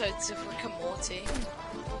posting episodes of Rick and Morty.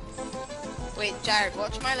 Wait, Jared,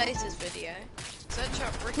 watch my latest video. Search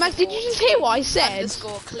up Rick Max, and did you just hear what I said?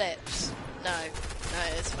 _ clips. No,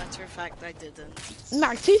 as a matter of fact, I didn't.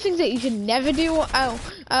 Max, 2 things that you should never do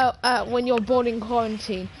when you're bored in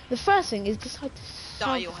quarantine. The first thing is decide to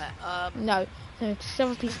Dye your hair. No,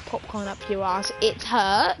 shove a piece of popcorn up your ass. It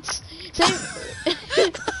hurts. So,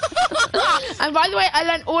 and by the way,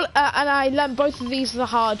 I learned both of these the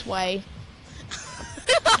hard way.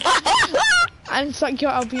 And suck your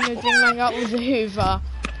albino dingling up with a Hoover.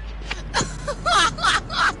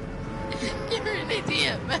 You're an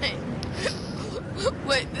idiot, mate.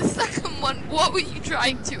 Wait, the second one, what were you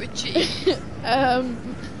trying to achieve?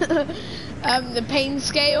 The pain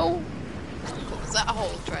scale. What was that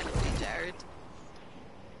whole trying to do, Jared?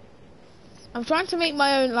 I'm trying to make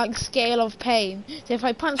my own, like, scale of pain. So if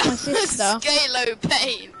I punch my sister... Scale of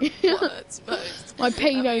pain. What hurts most? My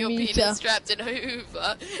pain-o-meter. Your penis strapped in a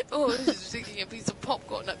Hoover. Or sticking a piece of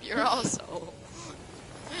popcorn up your arsehole.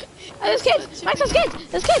 Oh, there's kids! Max, there's kids!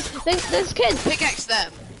 There's kids! Pickaxe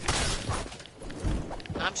them!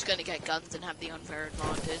 I'm just gonna get guns and have the unfair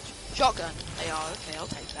advantage. Shotgun. AR, okay, I'll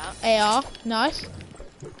take that. AR, nice.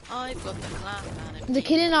 I've got the clap and The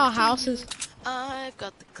kid in our house is... I've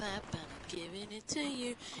got the clap and I'm giving it to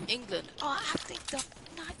you. England. Oh, I think the...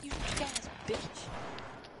 Not you gas, bitch.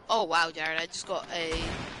 Oh, wow, Jared, I just got a...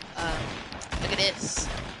 look at this.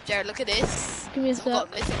 Jared, look at this. Give me a Someone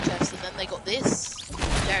got a missing chest and then they got this.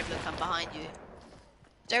 Jared, look, I'm behind you.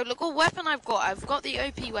 Jared, look what weapon I've got. I've got the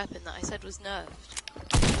OP weapon that I said was nerfed.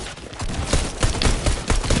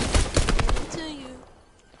 To you.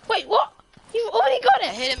 Wait, what? You've already got I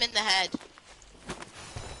it! hit him in the head.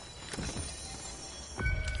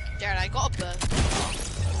 Jared, I got a burst.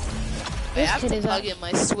 Wait, I have to plug in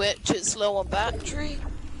my Switch. It's low on battery.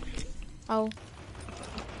 Oh.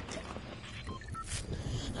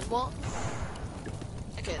 And what?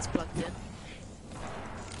 Okay, it's plugged in.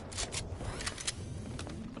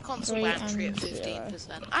 Console battery at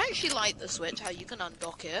 15%. I actually like the Switch, how you can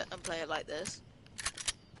undock it and play it like this.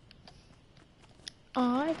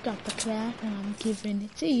 I've got the clap and I'm giving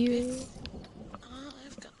it to you.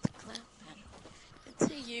 I've got the clap and it's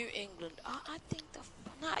to you, England. I think the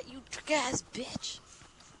not you gas bitch.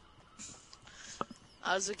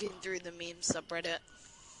 I was looking through the meme subreddit.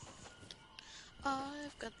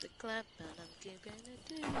 I've got the clap and I'm giving it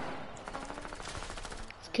to you.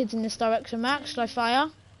 Kids in this direction, Max. Should I fire?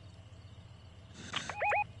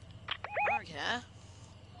 Okay.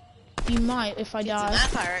 You might if I die. In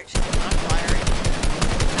that direction, I'm firing.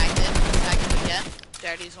 Tagged him again.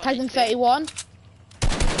 Dirty's one. Tagged him 31.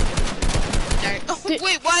 Oh,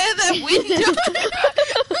 wait, why are there windows?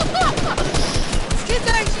 This kid's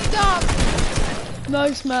actually dumb.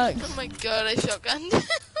 Nice, Max. Oh my god, I shotgunned.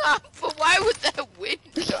 But why would there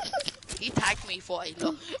windows? He tagged me for a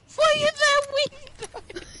lot. Why are there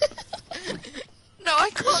windows? No, I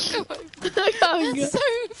can't go over. That's so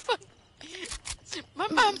funny. My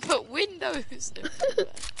man put windows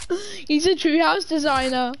everywhere. He's a true house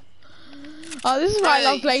designer. Oh, this is why I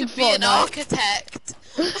love playing Fortnite. Be an architect.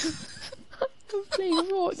 I'm playing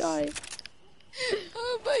Fortnite.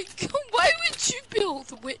 Oh my god, why would you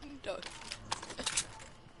build windows?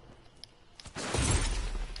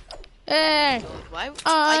 Hey, God,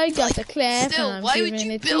 I got the clip and I'm why giving would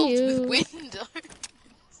you it build to you. with windows?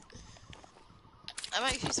 I'm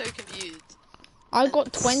actually so confused. I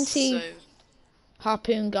got 20 So...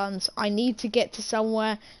 harpoon guns. I need to get to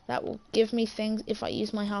somewhere that will give me things if I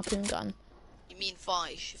use my harpoon gun. You mean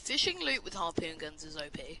fish? Fishing loot with harpoon guns is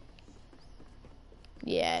OP.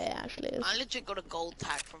 Yeah, it actually is. I legit got a gold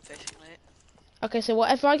tag from fishing loot. Okay, so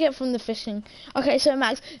whatever I get from the fishing. Okay, so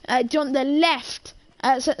Max, do you want the left?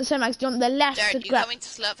 So Max, do you want the left? Jared, you coming to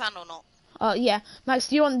Slurpfan or not? Oh yeah, Max,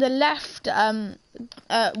 do you want the left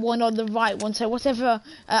one or the right one? So whatever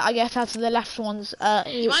I get out of the left ones.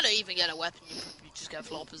 You might not even get a weapon. You just get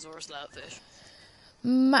floppers or a slurpfish.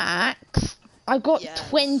 Max, I got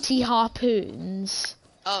 20 harpoons.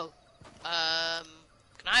 Oh, can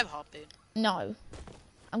I have a harpoon? No,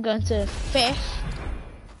 I'm going to fish.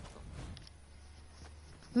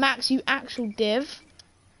 Max, you actual div.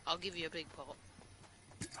 I'll give you a big pot.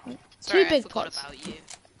 Two Sorry, big I forgot pots. about you.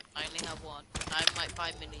 I only have one. I have like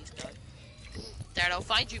 5 minis, go. Dad, I'll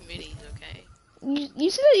find you minis, okay? You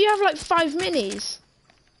said that you have like 5 minis.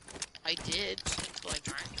 I did, until I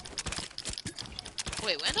drank.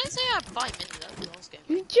 Wait, when did I say I had 5 minis? That was the last game.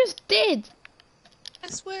 You just did. I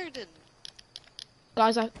swear I didn't.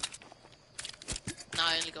 Guys, No,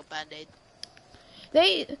 I only got Band-Aid.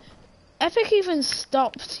 Epic even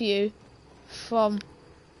stopped you from...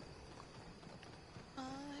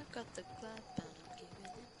 I've got the clap and I'm giving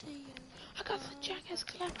it to you. I got the jackass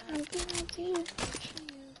clap and I'm giving it to you.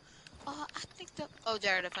 Oh, I think that... Oh,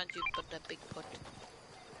 Jared, I found you put that big pot.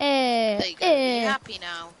 Eh, There you go. Are you happy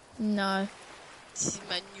now? No. This is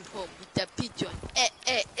my new home with the pigeon.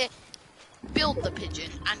 Build the pigeon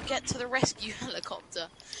and get to the rescue helicopter.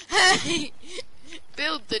 Hey!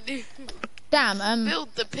 Build the new... Damn, Build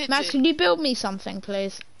the pigeon. Max, can you build me something,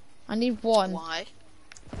 please? I need one. Why?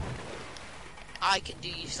 I can do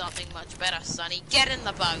you something much better, Sonny. Get in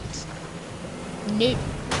the boat. Nope.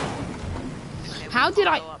 Okay, How did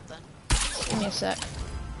I... go up then. Give me a sec.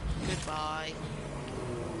 Goodbye.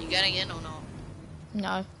 You getting in or not?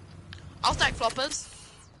 No. I'll stack floppers.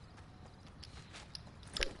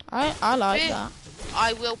 I like Fish. that.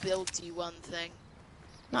 I will build you one thing.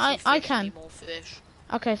 No, You I fish can. me more fish.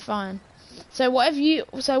 Okay, fine. So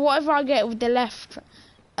whatever I get with the left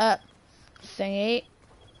thingy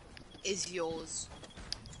Is yours.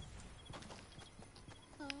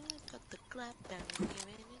 Oh, I got the clap down,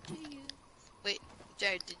 giving it to you. Wait,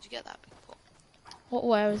 Jared, did you get that big pot?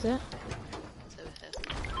 where is it? It's over here.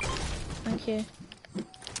 Thank you.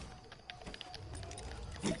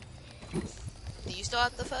 Do you still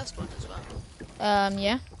have the first one as well?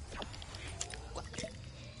 Yeah. What?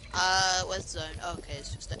 Where's the zone? Oh, okay,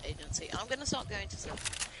 it's just an agency. I'm gonna start going to zone.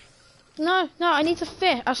 No, I need to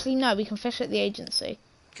fish. Actually, no, we can fish at the agency.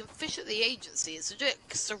 You can fish at the agency. It's legit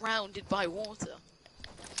surrounded by water.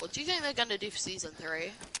 What do you think they're gonna do for season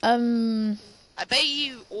 3? I bet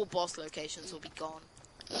you all boss locations will be gone.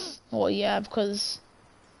 well, yeah, because...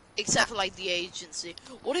 Except for, like, the agency.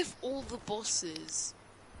 What if all the bosses...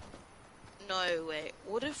 No, wait.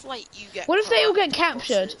 What if, like, you get... What if they all get corrupted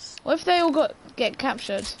captured? bosses? What if they all get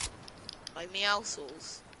captured? Like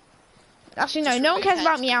Meowscles. Actually, no, Just no one cares remove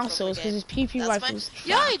about Henchman from the Meowscles because game. his pew-pew That's rifle's fine. trash.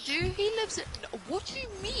 Yeah, I do. He lives in... What do you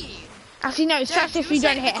mean? Actually, no, it's trash Dad, if you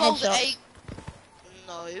don't hit called headshots.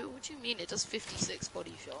 No, what do you mean? It does 56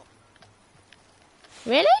 body shot.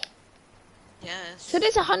 Really? Yes. So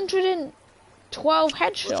there's 112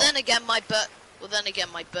 headshots. Well, then again, my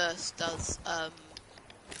burst does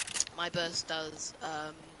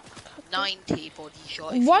 90 body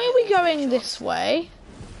shot. Why are we going this way?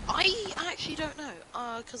 I actually don't know.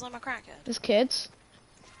 Because I'm a crackhead. There's kids.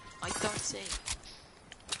 I don't see.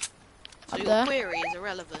 So Up your there. query is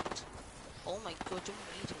irrelevant. Oh my god, your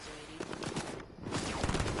meters already.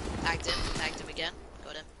 Tagged him again.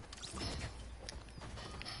 Got him.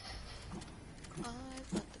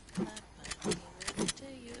 I've got the clap, I'm giving it to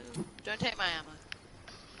you. Don't take my ammo.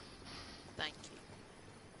 Thank you.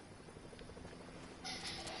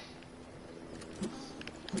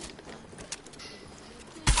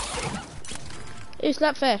 Ooh,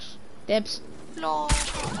 slap fish. Dibs. Flopper.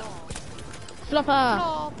 Flopper.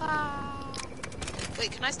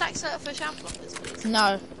 Wait, can I stack fish and floppers, please?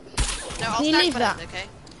 No. No, I'll Can you stack leave both, that? okay?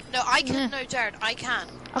 No, I can. Yeah. No, Jared, I can.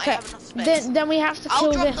 Okay. I have enough space. Then we have to I'll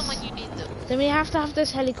kill drop this. them when you need them. Then we have to have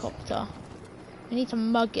this helicopter. We need to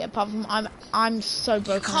mug it. Apart from I'm so You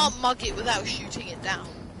broken. can't mug it without shooting it down.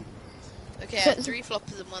 Okay, I So- have 3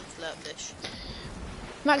 floppers and 1 flirt fish.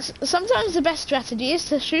 Max, sometimes the best strategy is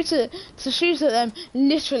to shoot at them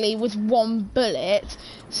literally with one bullet,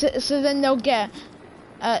 so then they'll get,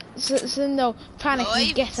 so then they'll panic Oh, I and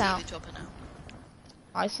even get see out. the chopper now.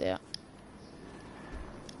 I see it.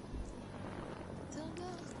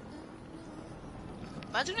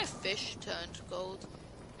 Imagine if fish turned gold.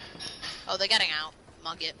 Oh, they're getting out.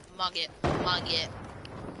 Mug it, mug it, mug it.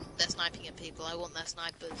 They're sniping at people. I want their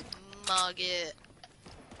snipers. Mug it.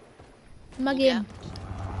 Mug We'll him.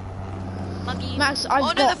 Muggy. Max, Oh no,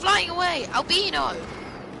 I've they're got. flying away. Albino.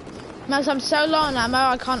 Max, I'm so low on ammo.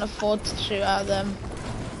 I can't afford to shoot at them.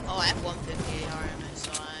 Oh, I have 150 AR ammo,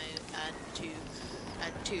 so I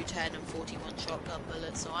and 210 and 41 shotgun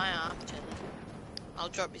bullets, so I am chilling. I'll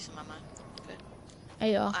drop you some ammo.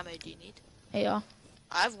 Okay. AR, What ammo do you need? AR.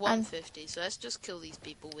 I have 150, so let's just kill these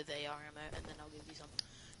people with AR ammo, and then I'll give you some.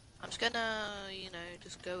 I'm just gonna,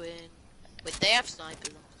 just go in. Wait, they have snipers.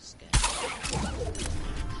 I'm just scared.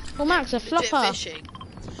 Well, Max, a Legit flopper. fishing.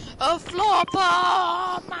 A flopper!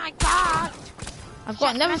 Oh my god! I've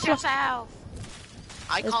got another flopper. yourself.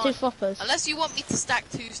 I There's can't. 2 floppers. Unless you want me to stack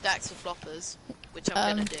 2 stacks of floppers, which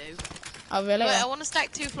I'm gonna do. Oh, really? Wait, I want to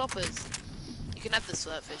stack 2 floppers. You can have the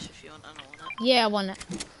swordfish if you want. I don't want it. Yeah, I want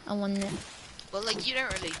it. I want it. Well, like, you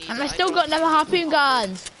don't really need And it. I still got dropped another you harpoon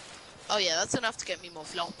gun. Oh yeah, that's enough to get me more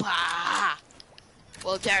flopper.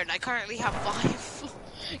 Well, Darren, I currently have 5.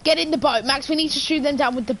 Get in the boat, Max. We need to shoot them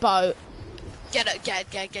down with the boat. Get the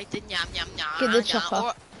nyam nyam nyam. Get the chopper.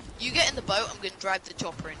 Or you get in the boat. I'm gonna drive the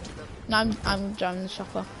chopper into them. No, I'm driving the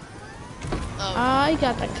chopper. Oh. I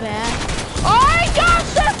got the clip. I got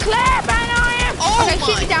the clip, and I am. Oh okay, my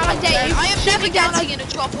shoot me down. I dare you. I am Shoot never me down. getting in a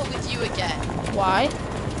chopper with you again. Why?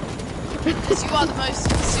 Because you are the most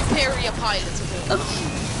superior pilot of all.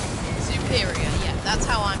 Superior, yeah. That's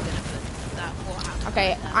how I'm gonna put that. Will happen.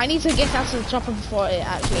 Okay, I need to get out of the chopper before it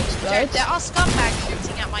actually explodes. There are scumbags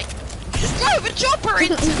shooting at my. Just drove a chopper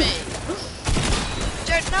into me.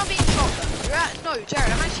 Jared, now being chopper. No,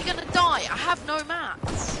 Jared, I'm actually gonna die. I have no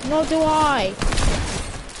mats. Nor do I.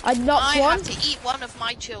 I knocked one. I have to eat one of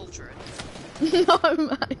my children. No,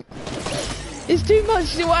 man. It's too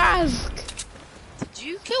much to ask. Did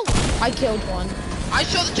you kill one? I killed one. I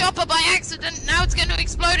shot the chopper by accident. Now it's gonna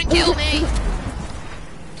explode and kill me.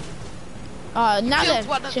 Now killed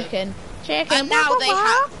one they're of them. chicken. Chicken. And now they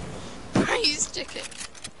have praise chicken.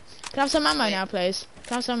 Can I have some ammo now, please?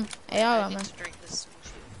 Can I have some AR I ammo? need to drink this.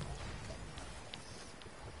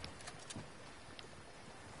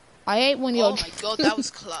 I ate one of your... Oh my god, that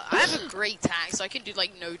was close. I have a great tag, so I can do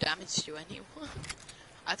like no damage to anyone.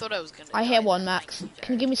 I thought I was gonna. I die hear one, then. Max. Thank you,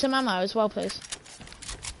 Can you give me some ammo as well, please?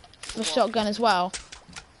 The What? shotgun as well.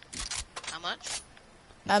 How much?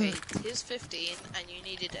 Um, Okay, here's 15, and you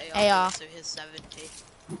needed AR, AR. so here's 70.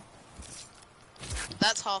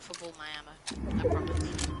 That's half of all my ammo, I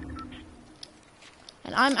promise.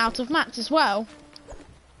 and I'm out of mats as well.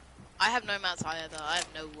 I have no mats either. I have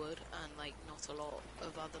no wood, and like not a lot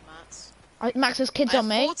of other mats. Max, there's kids I on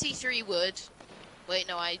have me. 43 wood. Wait,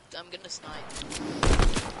 no, I'm gonna snipe.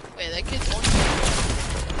 Wait, there kids on me.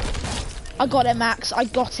 I got him, Max. I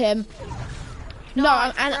got him. No,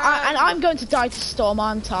 and I'm going to die to storm,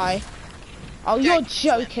 aren't I? Oh, Jared, you're you can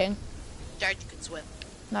swim. joking. Jared, you can swim.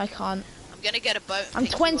 No, I can't. I'm gonna get a boat. And I'm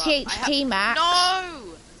pick 20 you up. HP, Max.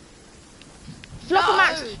 No! Flopper, No!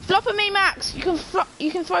 Max. Flopper me, Max.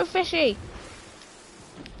 You can throw fishy.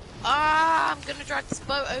 Ah, I'm gonna drive this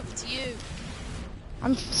boat over to you.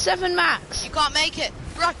 I'm 7 Max. You can't make it.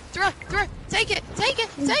 Run, run, run. Take it, take it,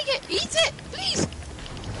 take it. Eat it, please.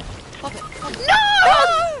 Pop it, pop it.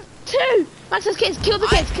 No! 2. Max, there's kids. Kill the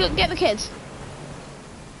kids. Get the kids.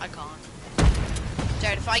 I can't.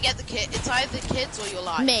 Jared, if I get the kid, it's either kids or your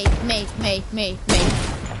life. Me.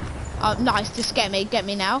 Oh, nice. Just get me. Get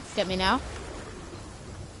me now. Get me now.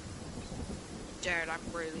 Jared, I'm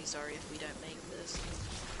really sorry if we don't make this.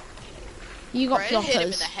 You got Right, I hit him in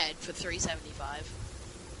the floppers. head for 375.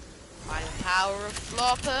 By the power of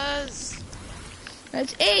floppers.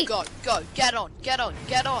 Let's eat. Go, go, get on, get on,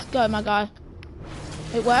 get on. Go, my guy.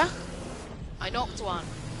 Wait, where? I knocked one.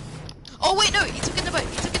 Oh wait, no, he took in the boat.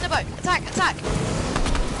 He took in the boat. Attack, attack.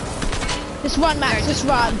 Just run, Max. There, Just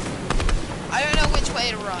run. I don't know which way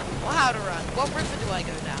to run or how to run. What river do I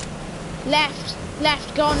go down? Left.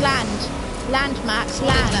 Left. Go on land. Land, Max.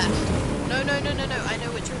 What is Land. left? No, no, no, no, no. I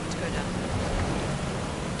know which river to go down.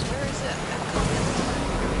 Where is it? I can't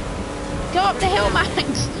get Go up the hill,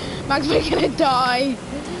 Max. Max, we're gonna die.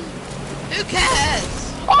 Who cares?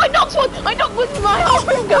 Oh, I knocked one. I knocked one with my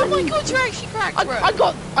harpoon gun. Oh my god, you're actually cracked, bro.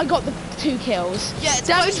 I got the 2 kills. Yeah, it's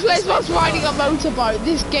Damage close Place to was riding a motorboat.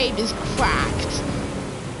 This game is cracked.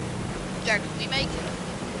 Jared, we make it.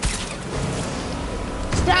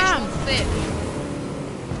 Damn.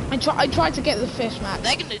 Fish. I tried to get the fish, Max.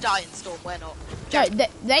 They're gonna die in storm. We're not. No, Jared,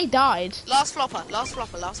 they died. last flopper, last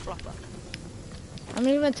flopper, last flopper. I'm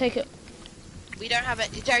even gonna take it. We don't have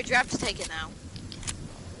it. Jared, you have to take it now.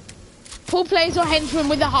 Poor players or henchmen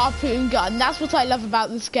with a harpoon gun. That's what I love about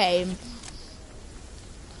this game.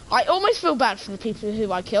 I almost feel bad for the people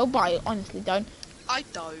who I kill, but I honestly don't. I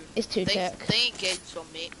don't. It's too tick. They engaged on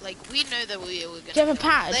me. Like, we know that we were gonna. Do you have a kill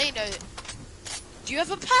them. pad? They know. Do you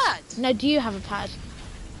have a pad? No, do you have a pad?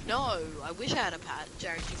 No, I wish I had a pad.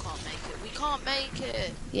 Jared, you can't make it. We can't make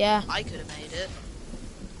it. Yeah. I could have made it.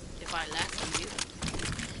 If I left you.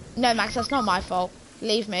 No, Max, that's not my fault.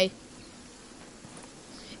 Leave me.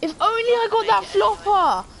 If only I got that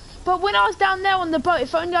flopper! But when I was down there on the boat,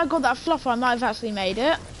 if only I got that flopper, I might have actually made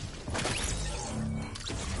it.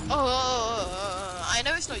 Oh, I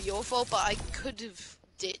know it's not your fault, but I could have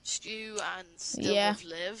ditched you and still have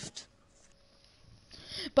lived.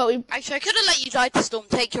 But we... Actually, I could have let you die to storm,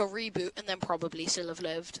 take your reboot, and then probably still have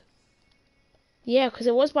lived. Yeah, because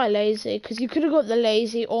it was by lazy. Because you could have got the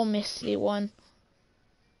lazy or misty one.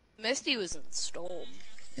 Misty was in Storm.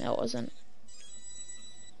 No, it wasn't.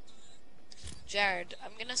 Jared,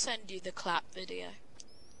 I'm gonna send you the clap video.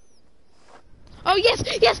 Oh yes,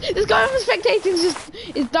 yes! This guy on the spectating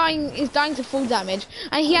is dying to full damage,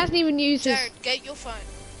 and he hasn't even used his. Jared, get your phone.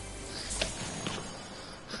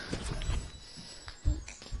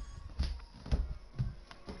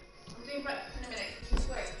 I'm doing breakfast in a minute. Just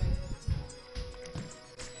wait.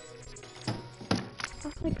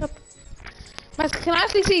 Wake up. Max, can I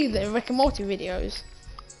actually see the Rick and Morty videos?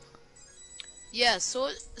 Yeah, so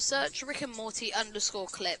search Rick and Morty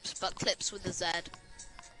 _clips, but clips with a Z.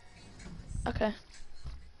 Okay.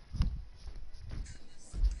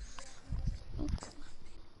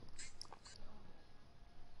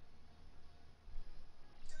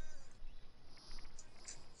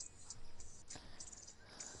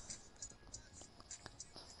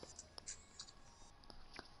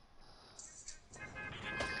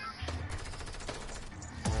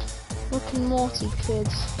 Rick and Morty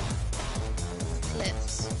kids.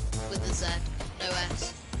 Clips with a Z, no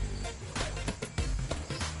S.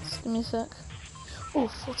 Just give me a sec. Oh,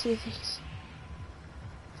 40 of these.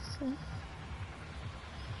 So.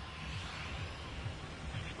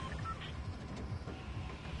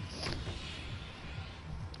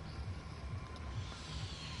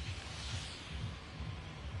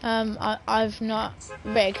 I've not.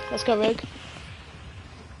 Rig. Let's go, Rig.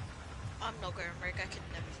 I'm not going Rig, I can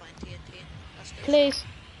never find TNT. Let's go. Please.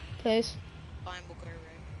 Please. Fine, we'll go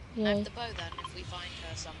Rig. Yeah. I have the bow then, if we find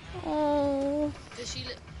her somehow. Oh. Does she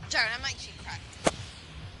Jared, I'm actually cracked.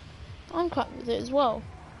 I'm cracked with it as well.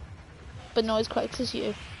 But not as cracked as you.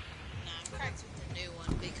 No, I'm cracked with the new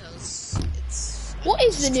one because it's... What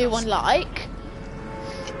is the new one like?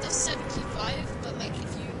 It does 75, but like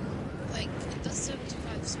if you... Like, it does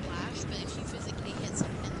 75 splash, but if you physically hit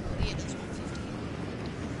something in the body, it does 150.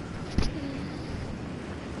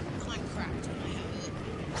 And I'm cracked when I have it.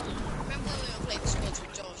 Remember when we were playing squads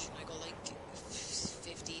with Josh and I got like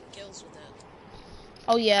 15 kills with it?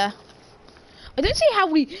 Oh yeah. I don't see how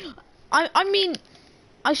we. I mean,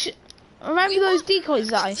 I should remember those decoys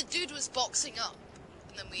that I. The dude was boxing up,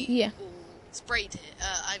 and then we Yeah. all sprayed it.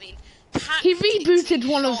 He rebooted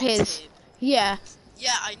one of shot his. him. Yeah.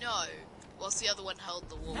 Yeah, I know. Whilst the other one held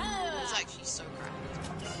the wall. It was actually so cracked.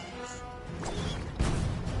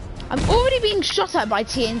 I'm already being shot at by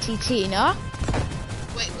TNT Tina.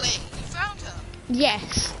 Wait, you found her?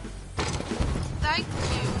 Yes. Thank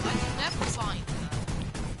you. I can never find her.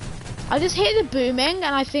 I just hear the booming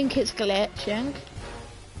and I think it's glitching.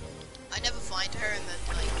 I never find her, and then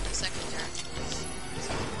like the second character was.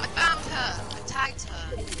 I found her. I tagged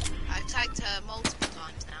her. I've tagged her multiple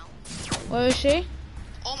times now. Where is she?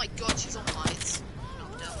 Oh my god, she's on lights.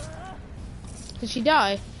 Knocked up. Did she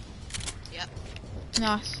die? Yep.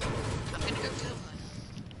 Nice. I'm gonna go kill her.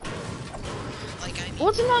 Like, I mean,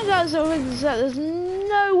 What's annoying about this already is that there's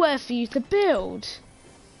nowhere for you to build.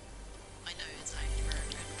 I know, it's actually very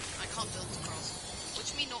good. I can't build across.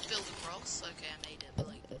 Which mean not build across? Okay, I made it, but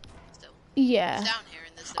like, still. Yeah. It's down here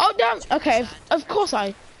in this. Oh, no. Okay, of course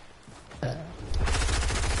I.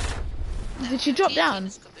 Did she drop down?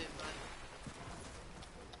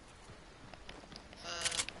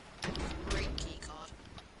 Great key card.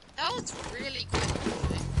 That was really quick.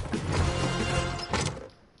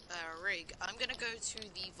 Rig. I'm gonna go to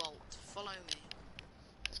the vault. Follow me.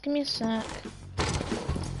 Just give me a sec.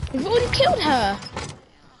 We've already killed her.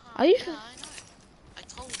 Are you? Yeah, I know. I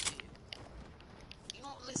told you. You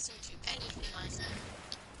not listen to anything I said.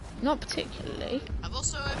 Not particularly. I've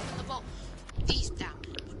also opened the vault. These down.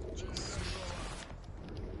 Jesus.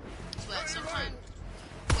 Swear, sometimes.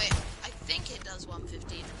 Wait, I think it does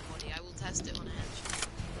 115 in the body. I will test it on a henchman.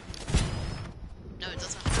 No, it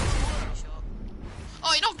doesn't have a body shot.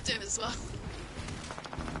 Oh, he knocked him as well.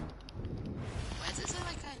 Where does it say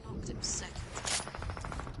like I knocked him second?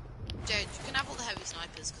 Jared, you can have all the heavy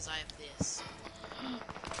snipers because I have this.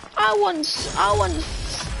 I want 5 of them.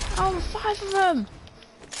 I want 5.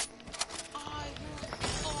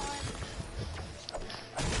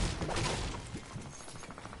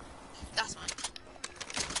 That's mine.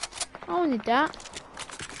 I wanted that.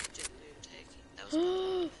 That was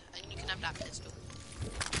and you can have that pistol.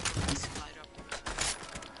 Spider.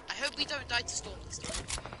 I hope we don't die to storm this time.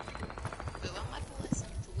 Wait, well, my bullets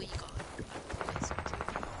until we got it.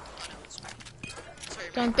 Oh no, it's great. Sorry,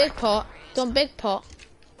 Don't big pot. Don't big pot.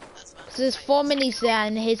 That's fine. So there's 4 minis there,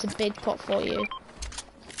 and here's a big pot for you.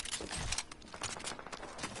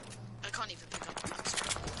 I can't even pick up the minis.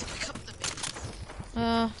 Pick up the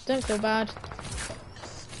minis. Don't feel bad.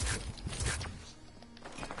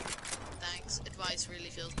 Thanks.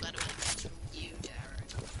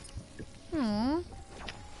 Hmm.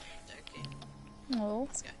 Joking. Oh,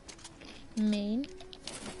 Let's go. mean.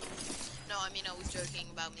 No, I mean I was joking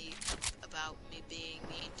about me being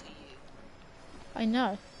mean to you. I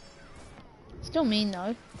know. Still mean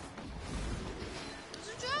though. It was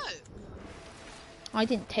a joke. I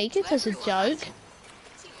didn't take To it as a everyone. I joke. think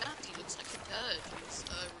Matthew looks like a turd who's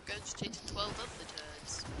regurgitated 12 other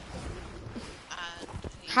turds. And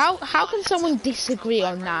he's How gonna be how our can headset someone will be controlled disagree by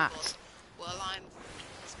on robots. that? Well, I'm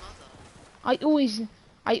his mother. I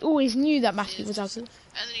always knew that Matthew He's was just, ugly.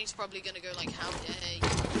 and then he's probably gonna go like, how dare you?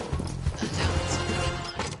 Down with something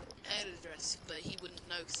like address, but he wouldn't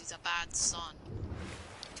know because he's a bad son.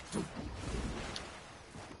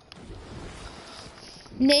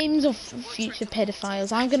 Names of What future trick of Morty pedophiles.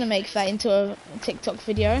 is I'm gonna actually make that amazing? into a TikTok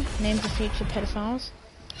video. Names of future pedophiles.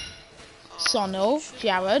 You Sonal, should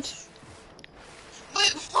Jared. watch.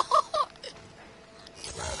 Wait, what?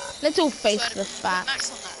 Let's all Swear face to the put Max facts.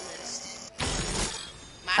 on that list.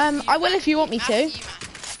 Matthew, I will if you want me to. Matthew.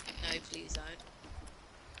 No, please don't.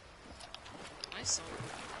 My son.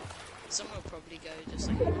 Someone will probably go just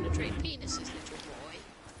like, you want to trade penises, little boy.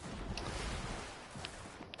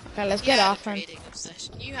 Okay, let's He get had a off him. trading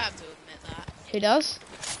obsession. You have to admit that. Who does?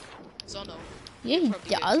 Zono. Yeah, He'll he probably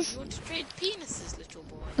go to, does. you want to trade penises, little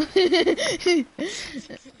boy.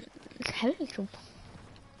 Hello, little.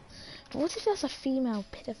 But what if there's a female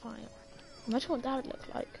pedophile? Imagine what that would look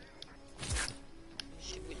like.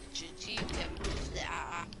 Should you get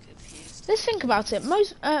confused? Let's think about it.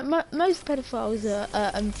 Most pedophiles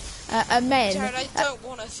are men. Jared, I don't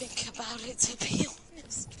want to think about it, to be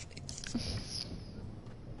honest.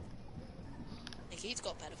 Like, he's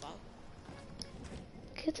got pedophile.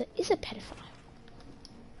 Kid is a pedophile.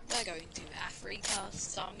 We're going to Africa,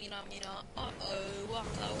 Samina, uh-oh,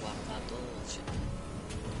 waka waka bullshit.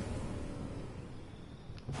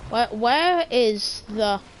 Where is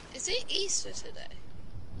the? Is it Easter today?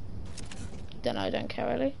 Don't care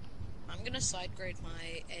really. I'm gonna side grade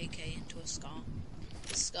my AK into a SCAR.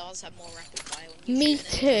 The SCARs have more rapid fire when you Me shoot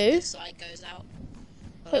an AK, too. the side goes out.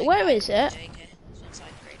 But Wait, like, where I is want it? JK, so I'm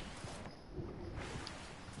side grading.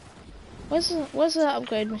 Where's the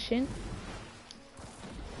upgrade machine?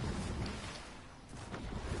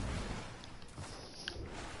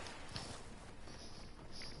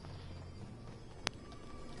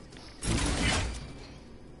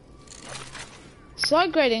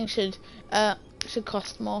 Side grading should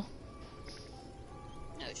cost more.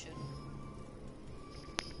 No, it shouldn't.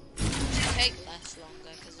 It should take less longer,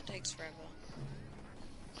 because it takes forever.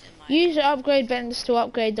 Use your upgrade bends to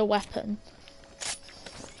upgrade the weapon.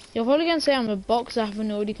 You're probably gonna say I'm a bot because I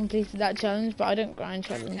haven't already completed that challenge, but I don't grind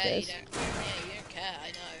challenges. Okay, you don't care,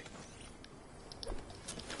 I know.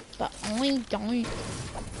 But I don't.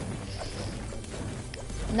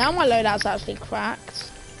 Now my loadout's actually cracked.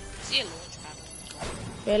 See a launch pad.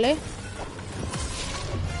 Really? Yeah,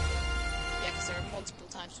 because there are multiple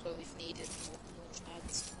times where we've needed launch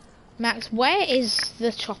pads. Max, where is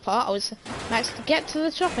the chopper? Max, get to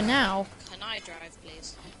the chopper now. Can I drive,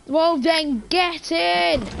 please? Well then, get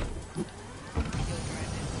in! You're driving.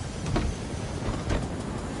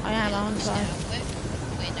 I am, aren't Get I? out, quick.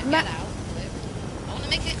 Wait, no, Ma- get out, quick. I want to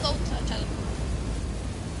make it gold touch.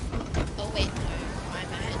 Oh wait, no,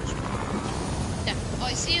 I'm ahead. Yeah. Oh,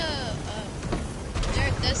 I see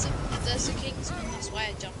there's a Kingsman. That's why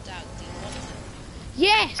I jumped out. Do you want it?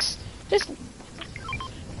 Yes! Just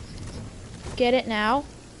get it now.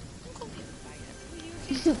 Don't call me a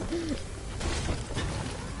faggot. Who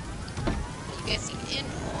are you getting in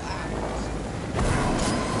or out?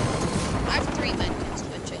 I have 3 medkits,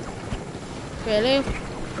 which is Really?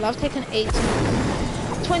 Well, I've taken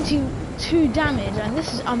 22 damage, and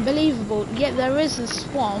this is unbelievable. Yet there is a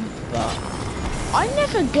swamp, but I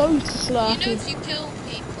never go to Slurpy. you know, if you kill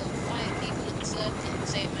people, fire people in the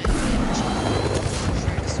same area,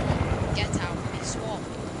 get out of the swamp.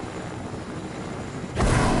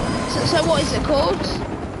 So what is it called?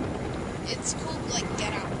 It's called like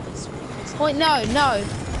get out of the swamp. Wait, no.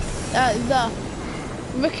 The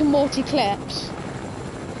Rick and Morty clips.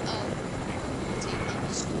 Oh,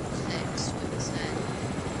 T_clicks with his head.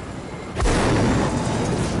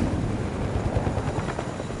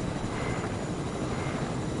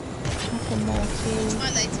 Rick and Morty. It's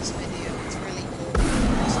my latest video. It's really cool.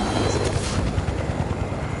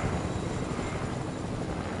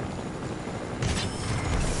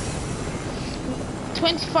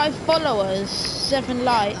 25 followers, 7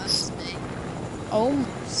 likes. That's me. Oh,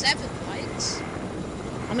 7 likes.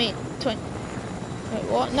 I mean, 20. Wait,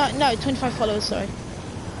 what? No, 25 followers. Sorry.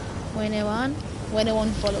 21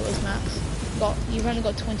 followers, Max. You've only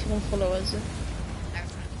got 21 followers.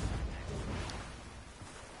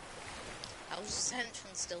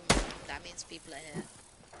 means people are here.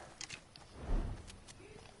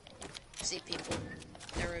 See people.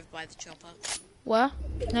 They're over by the chopper. Where?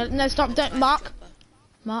 No, no, stop! Don't mark.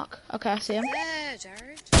 Mark. Okay, I see him. There,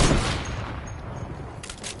 Jared.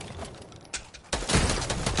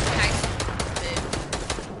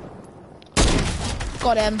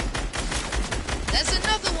 Got him. There's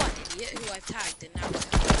another one, idiot, who I've tagged and now I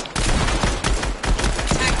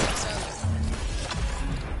tagged him so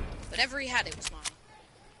whatever he had, it was mine.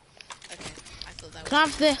 Okay, I thought that was. Can I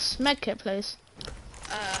have this medkit, please?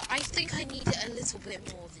 I think I need it a little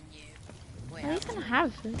bit more than you. Wait, You can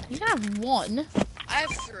have. You can have one. I have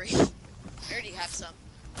 3. I already have some.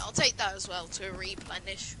 I'll take that as well to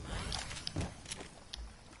replenish my.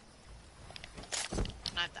 Can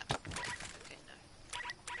I have that? Okay, no.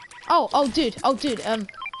 Oh, dude.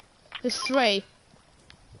 There's 3.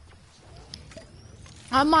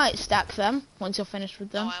 I might stack them once you're finished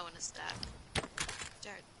with them. No, I want to stack.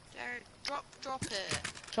 Jared, drop it.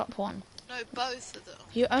 Drop one. No, both of them.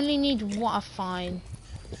 You only need one. Fine.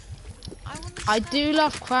 I do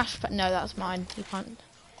love Crash, but no, that's mine. You can't.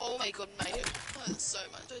 Oh my god, mate. That's so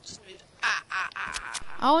much. I just need.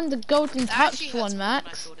 I want the golden That touch actually one, hurts more than I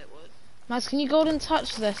Max. thought it would. Max, can you golden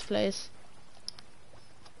touch this, please?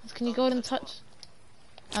 Max, can you golden touch?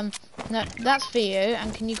 No, that's for you.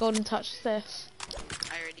 And can you golden touch this?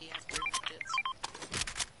 I already have 3 minutes.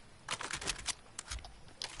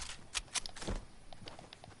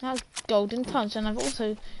 That's golden touch, and I've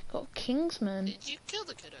also got Kingsman. Did you kill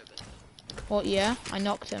the kid over there? What? Yeah, I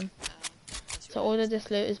knocked him. That's So right. all of this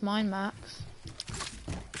loot is mine, Max. You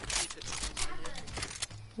took something from me.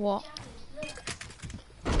 What?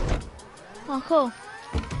 Oh, cool.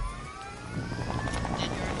 Then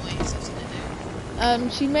you're on way, so what's gonna do?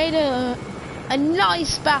 She made a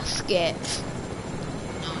nice basket.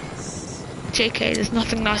 Nice. JK, there's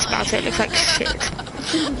nothing nice about it. It looks like shit.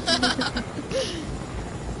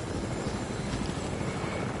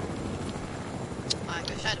 I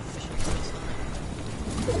wish I had a fishing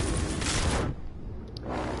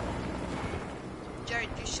rod. Jared,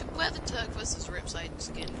 you should wear the Turk versus Ripside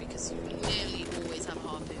skin because you nearly always have a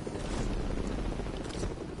harpoon.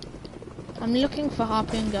 I'm looking for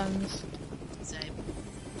harpoon guns. Same.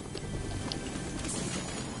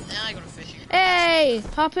 Now I got a fishing rod. Hey,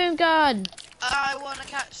 harpoon gun. I wanna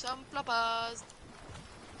catch some floppers.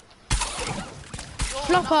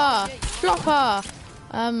 Flopper, flopper.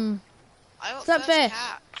 I got Slurp first fish.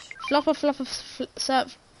 catch. Flopper,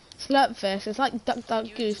 slurp fish. It's like duck, duck,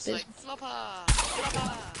 You goose. just But like flopper,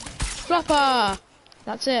 flopper. flopper.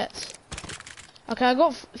 That's it. Okay, I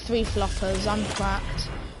got 3 floppers. I'm cracked.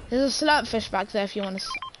 There's a slurp fish back there if you want to.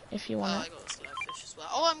 If you Oh, want I it. got a slurp fish as well.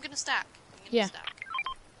 Oh, I'm gonna stack. Yeah. Stack.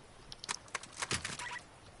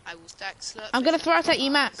 I will stack slurp I'm gonna fish throw it and at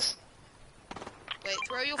you, Max. Wait,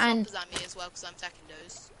 throw your And- floppers at me as well, because I'm stacking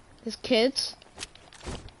those. There's kids.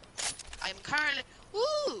 I'm currently...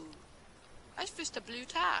 Ooh! I fished a blue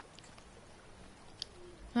tack.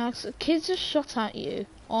 Max, kids just shot at you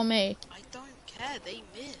or me, I don't care, they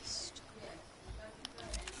missed.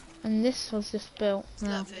 and this was just built.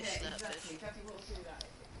 No. Slurp fish.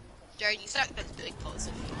 Jared, you stack those big pots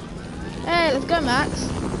if you want. Hey, let's go, Max.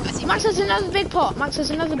 I see Max has another big pot. Max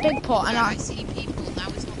has another big pot, and I see people, now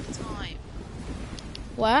is not the time.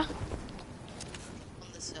 Where? On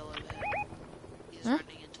this hill over here. He's Huh?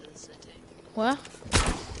 running into the city. Where?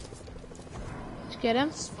 Did you get him?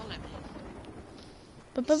 Just follow me.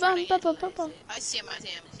 Ba He's ba running ba into ba the ba ba. city. I see him.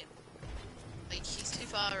 Like, he's too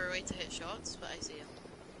far away to hit shots, but I see him.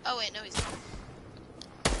 Oh wait, no he's not.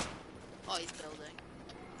 Oh, he's building.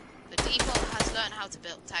 The default has learned how to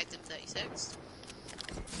build. Tagged him 36.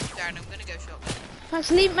 Darren, I'm gonna go shotgun.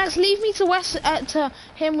 Max, leave me to West to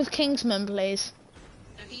him with Kingsman, please.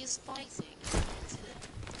 No, he is fighting.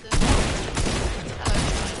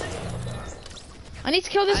 I need to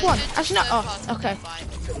kill this one. Actually, no. Oh, okay.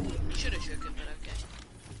 You should have shook him, but okay.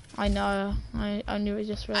 I know. I only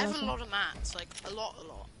just I realized. have a lot of mats, like a lot.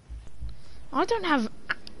 I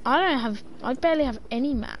barely have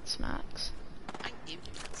any mats, Max. I can give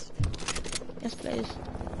you mats. Yes, please.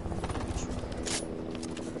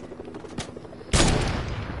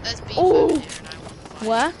 There's beef Ooh. over here, and I want to fight.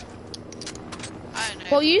 Where? I don't know.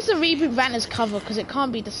 Well, use the reboot van as cover because it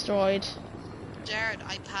can't be destroyed. Jared,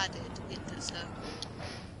 I padded into stuff.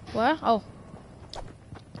 Where? Oh.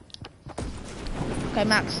 Okay,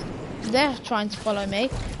 Max. They're trying to follow me,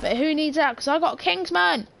 but who needs that? Because I got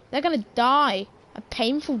Kingsman. They're gonna die a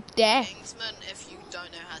painful death. Kingsman, if you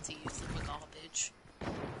don't know how to use them, are garbage.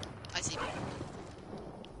 I see people.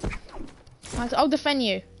 Max, I'll defend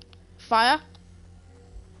you. Fire.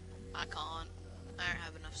 I can't. I don't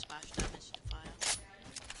have enough splash damage to fire.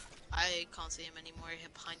 I I can't see him anymore. He's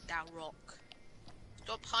behind that rock.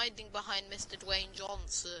 Stop hiding behind Mr. Dwayne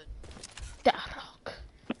Johnson. That rock.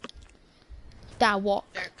 That what?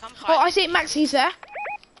 There, come Oh, I fight see it, me. Max. He's there.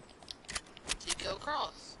 Did he go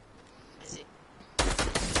across? Is it?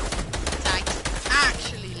 That's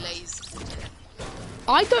actually lazy.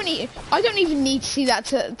 I don't even need to see that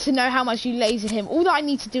to know how much you lasered him. All that I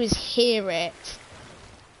need to do is hear it.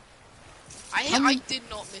 I did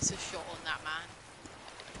not miss a shot on that man.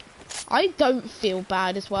 I don't feel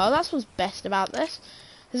bad as well. That's what's best about this.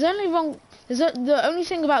 The only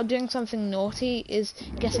thing about doing something naughty is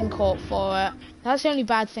getting caught for it. That's the only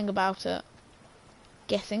bad thing about it.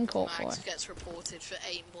 Getting caught for Max it. gets reported for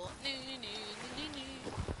aimbot.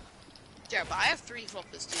 Yeah, but I have 3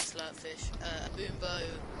 floppers, 2 slurpfish, a boom bow.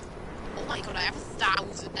 Oh my god, I have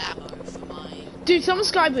 1,000 ammo for mine. Dude, someone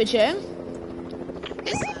skybridge here.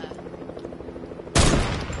 Is there?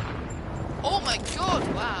 Oh my god,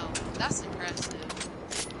 wow. That's impressive.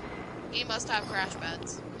 He must have crash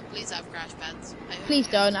pads. Please have crash pads. Please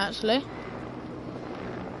don't, actually.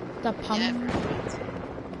 The pump. Yeah, crash pads.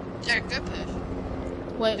 Jared, go push.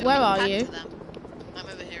 Wait, Go where make a are pad you? to them. I'm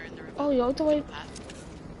over here in the river. Oh, you're all the way. Pad.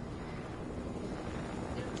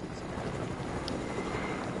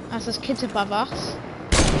 As there's kids above us.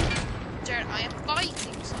 Jared, I am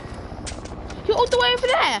fighting someone. You're all the way over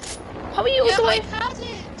there. How are you all the way?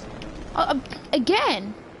 I padded.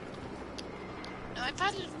 Again? No, I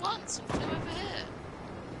padded once and flew over here.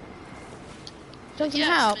 Doesn't Yes,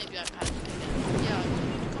 help. maybe I padded again. Yeah,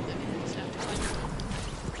 come with me. So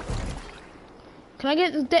Can I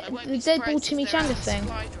get the I won't be Deadpool surprised if they're chimichanga at the thing?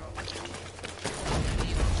 supply drop.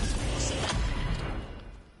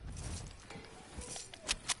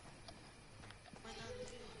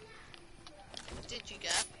 What did you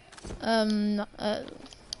get?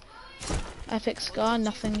 Epic scar,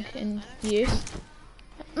 nothing in use.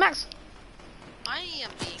 Max, I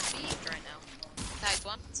am being beefed right now. Tagged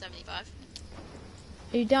 1, 75.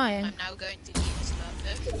 are you dying? I'm now going to need stuff.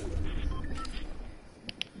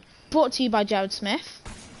 Brought to you by Jared Smith.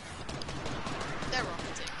 They're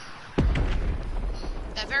rocketing.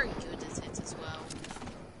 They're very good at it as well.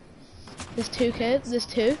 There's 2 kids. There's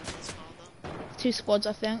 2. His father. 2 squads,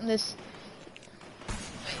 I think.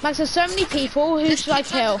 Max, there's so many people. Who should I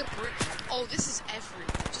kill? Oh, this is everyone.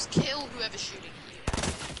 Just kill whoever's shooting at you.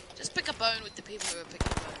 Just pick a bone with the people who are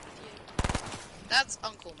picking a bone with you. That's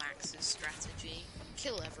Uncle Max's strategy.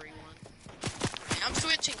 Kill everyone. I'm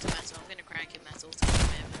switching to metal. I'm gonna crank in metal to kill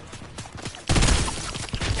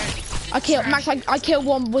everyone. I killed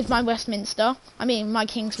one with my Westminster. I mean, my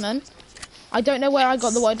Kingsman. I don't know where I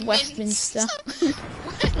got the word Westminster. I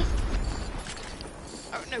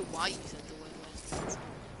don't know why you said the word Westminster.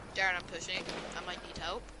 Darren, I'm pushing. I might need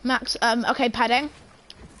help. Max, okay, padding.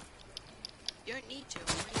 You don't need to.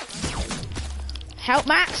 Help,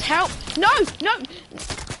 Max, help! No! I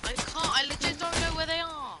can't. I legit don't know where they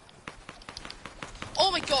are.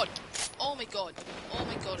 Oh my god. Oh my god. Oh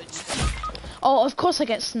my god. I just got... Oh, of course I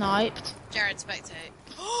get sniped. Jared, spectate.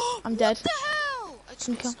 I'm dead. What the hell? I just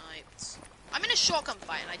got sniped. I'm in a shotgun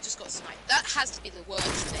fight and I just got sniped. That has to be the worst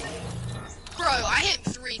thing. Bro, I hit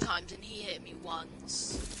him 3 times and he hit me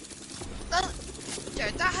once.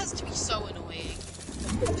 Jared, that has to be so annoying.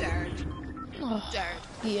 Jared. Oh, Jared.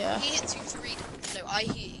 yeah. He hits you 3 times. No, I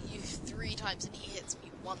hit you 3 times and he hits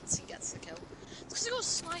me once and gets the kill. It's because I got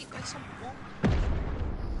sniped by some wonk.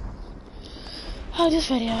 Oh, this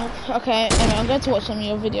video. Okay, anyway, I'm going to watch some of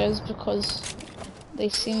your videos because they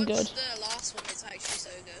seem good. Watch the last one, it's actually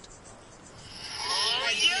so good.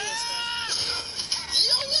 Like the newest one.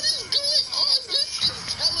 Yo, what is going on? This is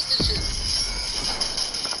television.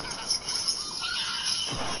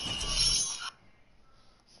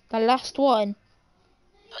 The last one.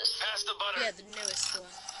 Pass the butter. Yeah, the newest one.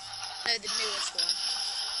 No, the newest one.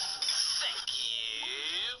 Thank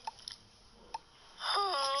you.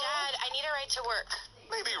 Dad, I need a ride to work.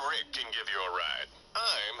 Maybe Rick can give you a ride.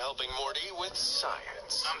 I'm helping Morty with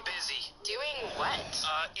science. I'm busy. Doing what?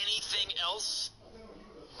 Anything else?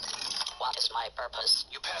 What is my purpose?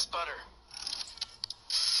 You pass butter.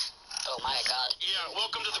 Oh my god. Yeah,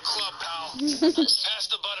 welcome to the club, pal. Pass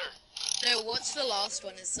the butter. No, watch the last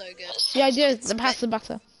one, it's so good. The idea is to pass the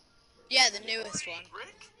butter. Yeah, the newest one.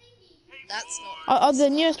 Rick? That's not... Oh, the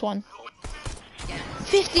newest one. Yeah.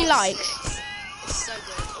 50 likes. It's so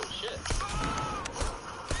good. Oh, shit.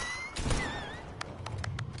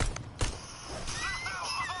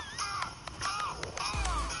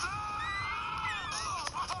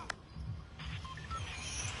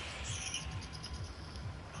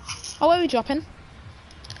 Oh, where are we dropping?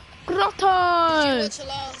 Grotto! Did you watch the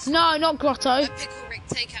last No, not Grotto. Pickle Rick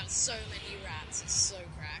take out so many rats, it's so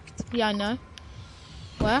cracked. Yeah, I know.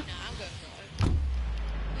 Where? No, I'm going for it.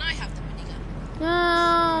 And I have the minigun.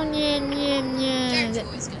 No, yeah. Jared's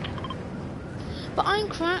always gonna. But I'm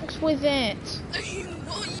cracked with it. No, you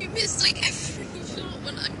not. You miss like every shot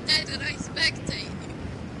when I'm dead and I spectate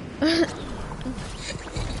you.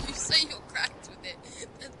 You say you're cracked with it.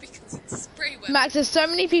 That's because it's a spray weapon. Max, there's so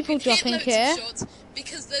many people You hit dropping loads here. of shots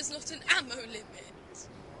because there's not an ammo limit.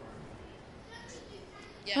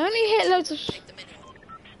 Yeah, I only hit loads of take the mini.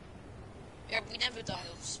 Yeah, we never die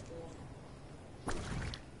off spawn.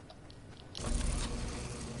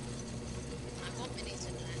 I've got minis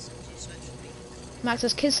in there, so it's actually. Max,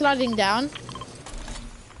 there's kids sliding down.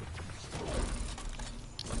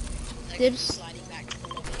 Dibs. Sliding back to the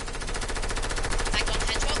lobby. Back on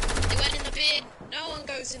headshot. They went in the bin. No one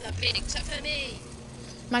goes in the bin except for me.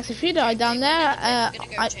 Max, if you die down there, I'm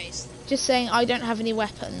gonna go chase them. just saying I don't have any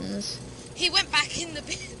weapons. He went back in the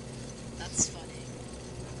bin. That's funny.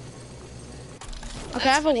 Okay,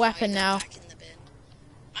 I have a weapon now. Back in the bin.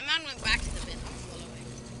 My man went back in the bin. I'm following.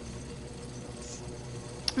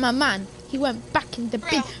 My man, he went back in the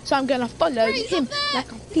bin, Bruh. so I'm gonna follow Bruh, he's him up there.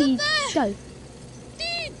 like a He's up pedo.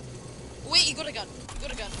 Dude. Wait, you got a gun. You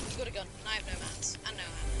got a gun. You got a gun. And I have no mats. And no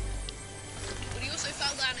ammo. But he also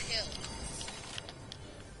fell down a hill.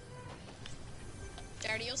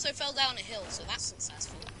 Jared, he also fell down a hill, so that's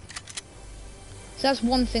successful. So that's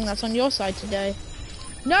one thing that's on your side today.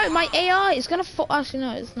 No, my AI is gonna fall. Actually,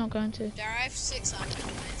 no, it's not going to. Jared, I have 6 ammo.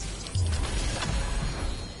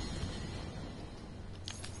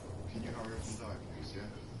 Can you hurry up and die, please, yeah?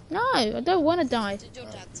 No, I don't want to die. Did your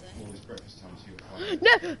dad say? All this breakfast time, so you've got 5 minutes.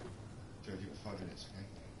 No! Jared, you've got 5 minutes,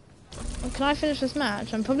 okay? Can I finish this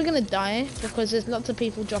match? I'm probably gonna die because there's lots of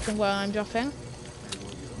people dropping where I'm dropping. Maybe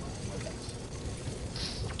we'll get them 5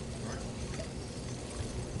 minutes. Alright?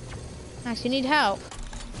 Max, you need help. No,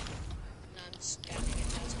 I'm just going to get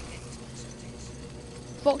down to get into my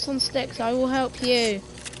subjects. Fox on sticks, I will help you.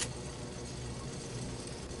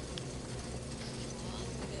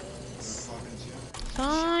 Got 5 minutes, yeah?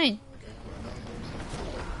 Fine. Okay, put another box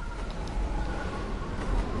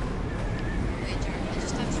Wait, Jared, I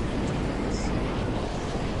just had some.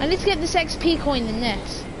 I need to get this XP coin in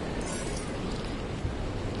this.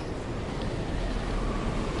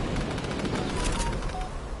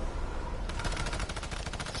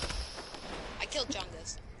 I killed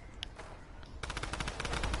Jungus.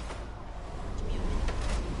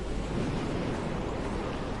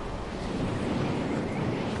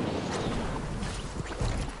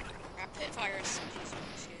 Rapid fire is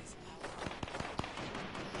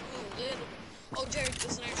Oh, Jared,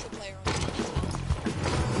 there's an actual player on the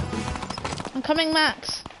I'm coming,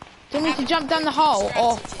 Max. Do you want me to jump down the hole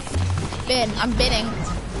or bin? I'm bidding.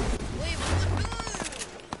 Wait, what? No!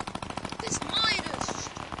 This Midas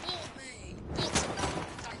bought me. Bought some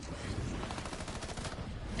time to end.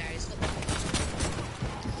 There, he's got the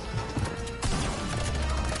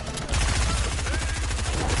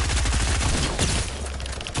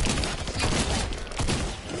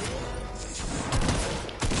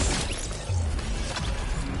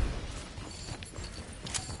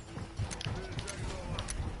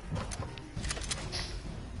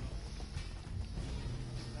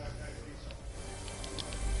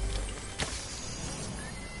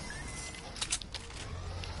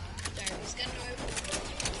There, he's gonna open.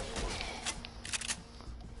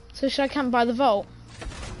 So should I camp by the vault?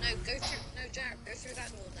 No, go through. No, Jared, go through that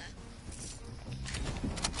door there.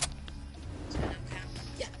 So now camp.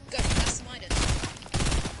 Yeah, go. That's the Midas.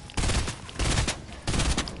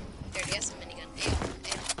 Jared, he has a minigun.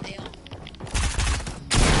 AR.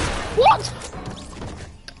 What?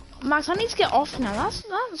 Max, I need to get off now.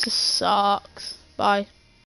 That just sucks. Bye.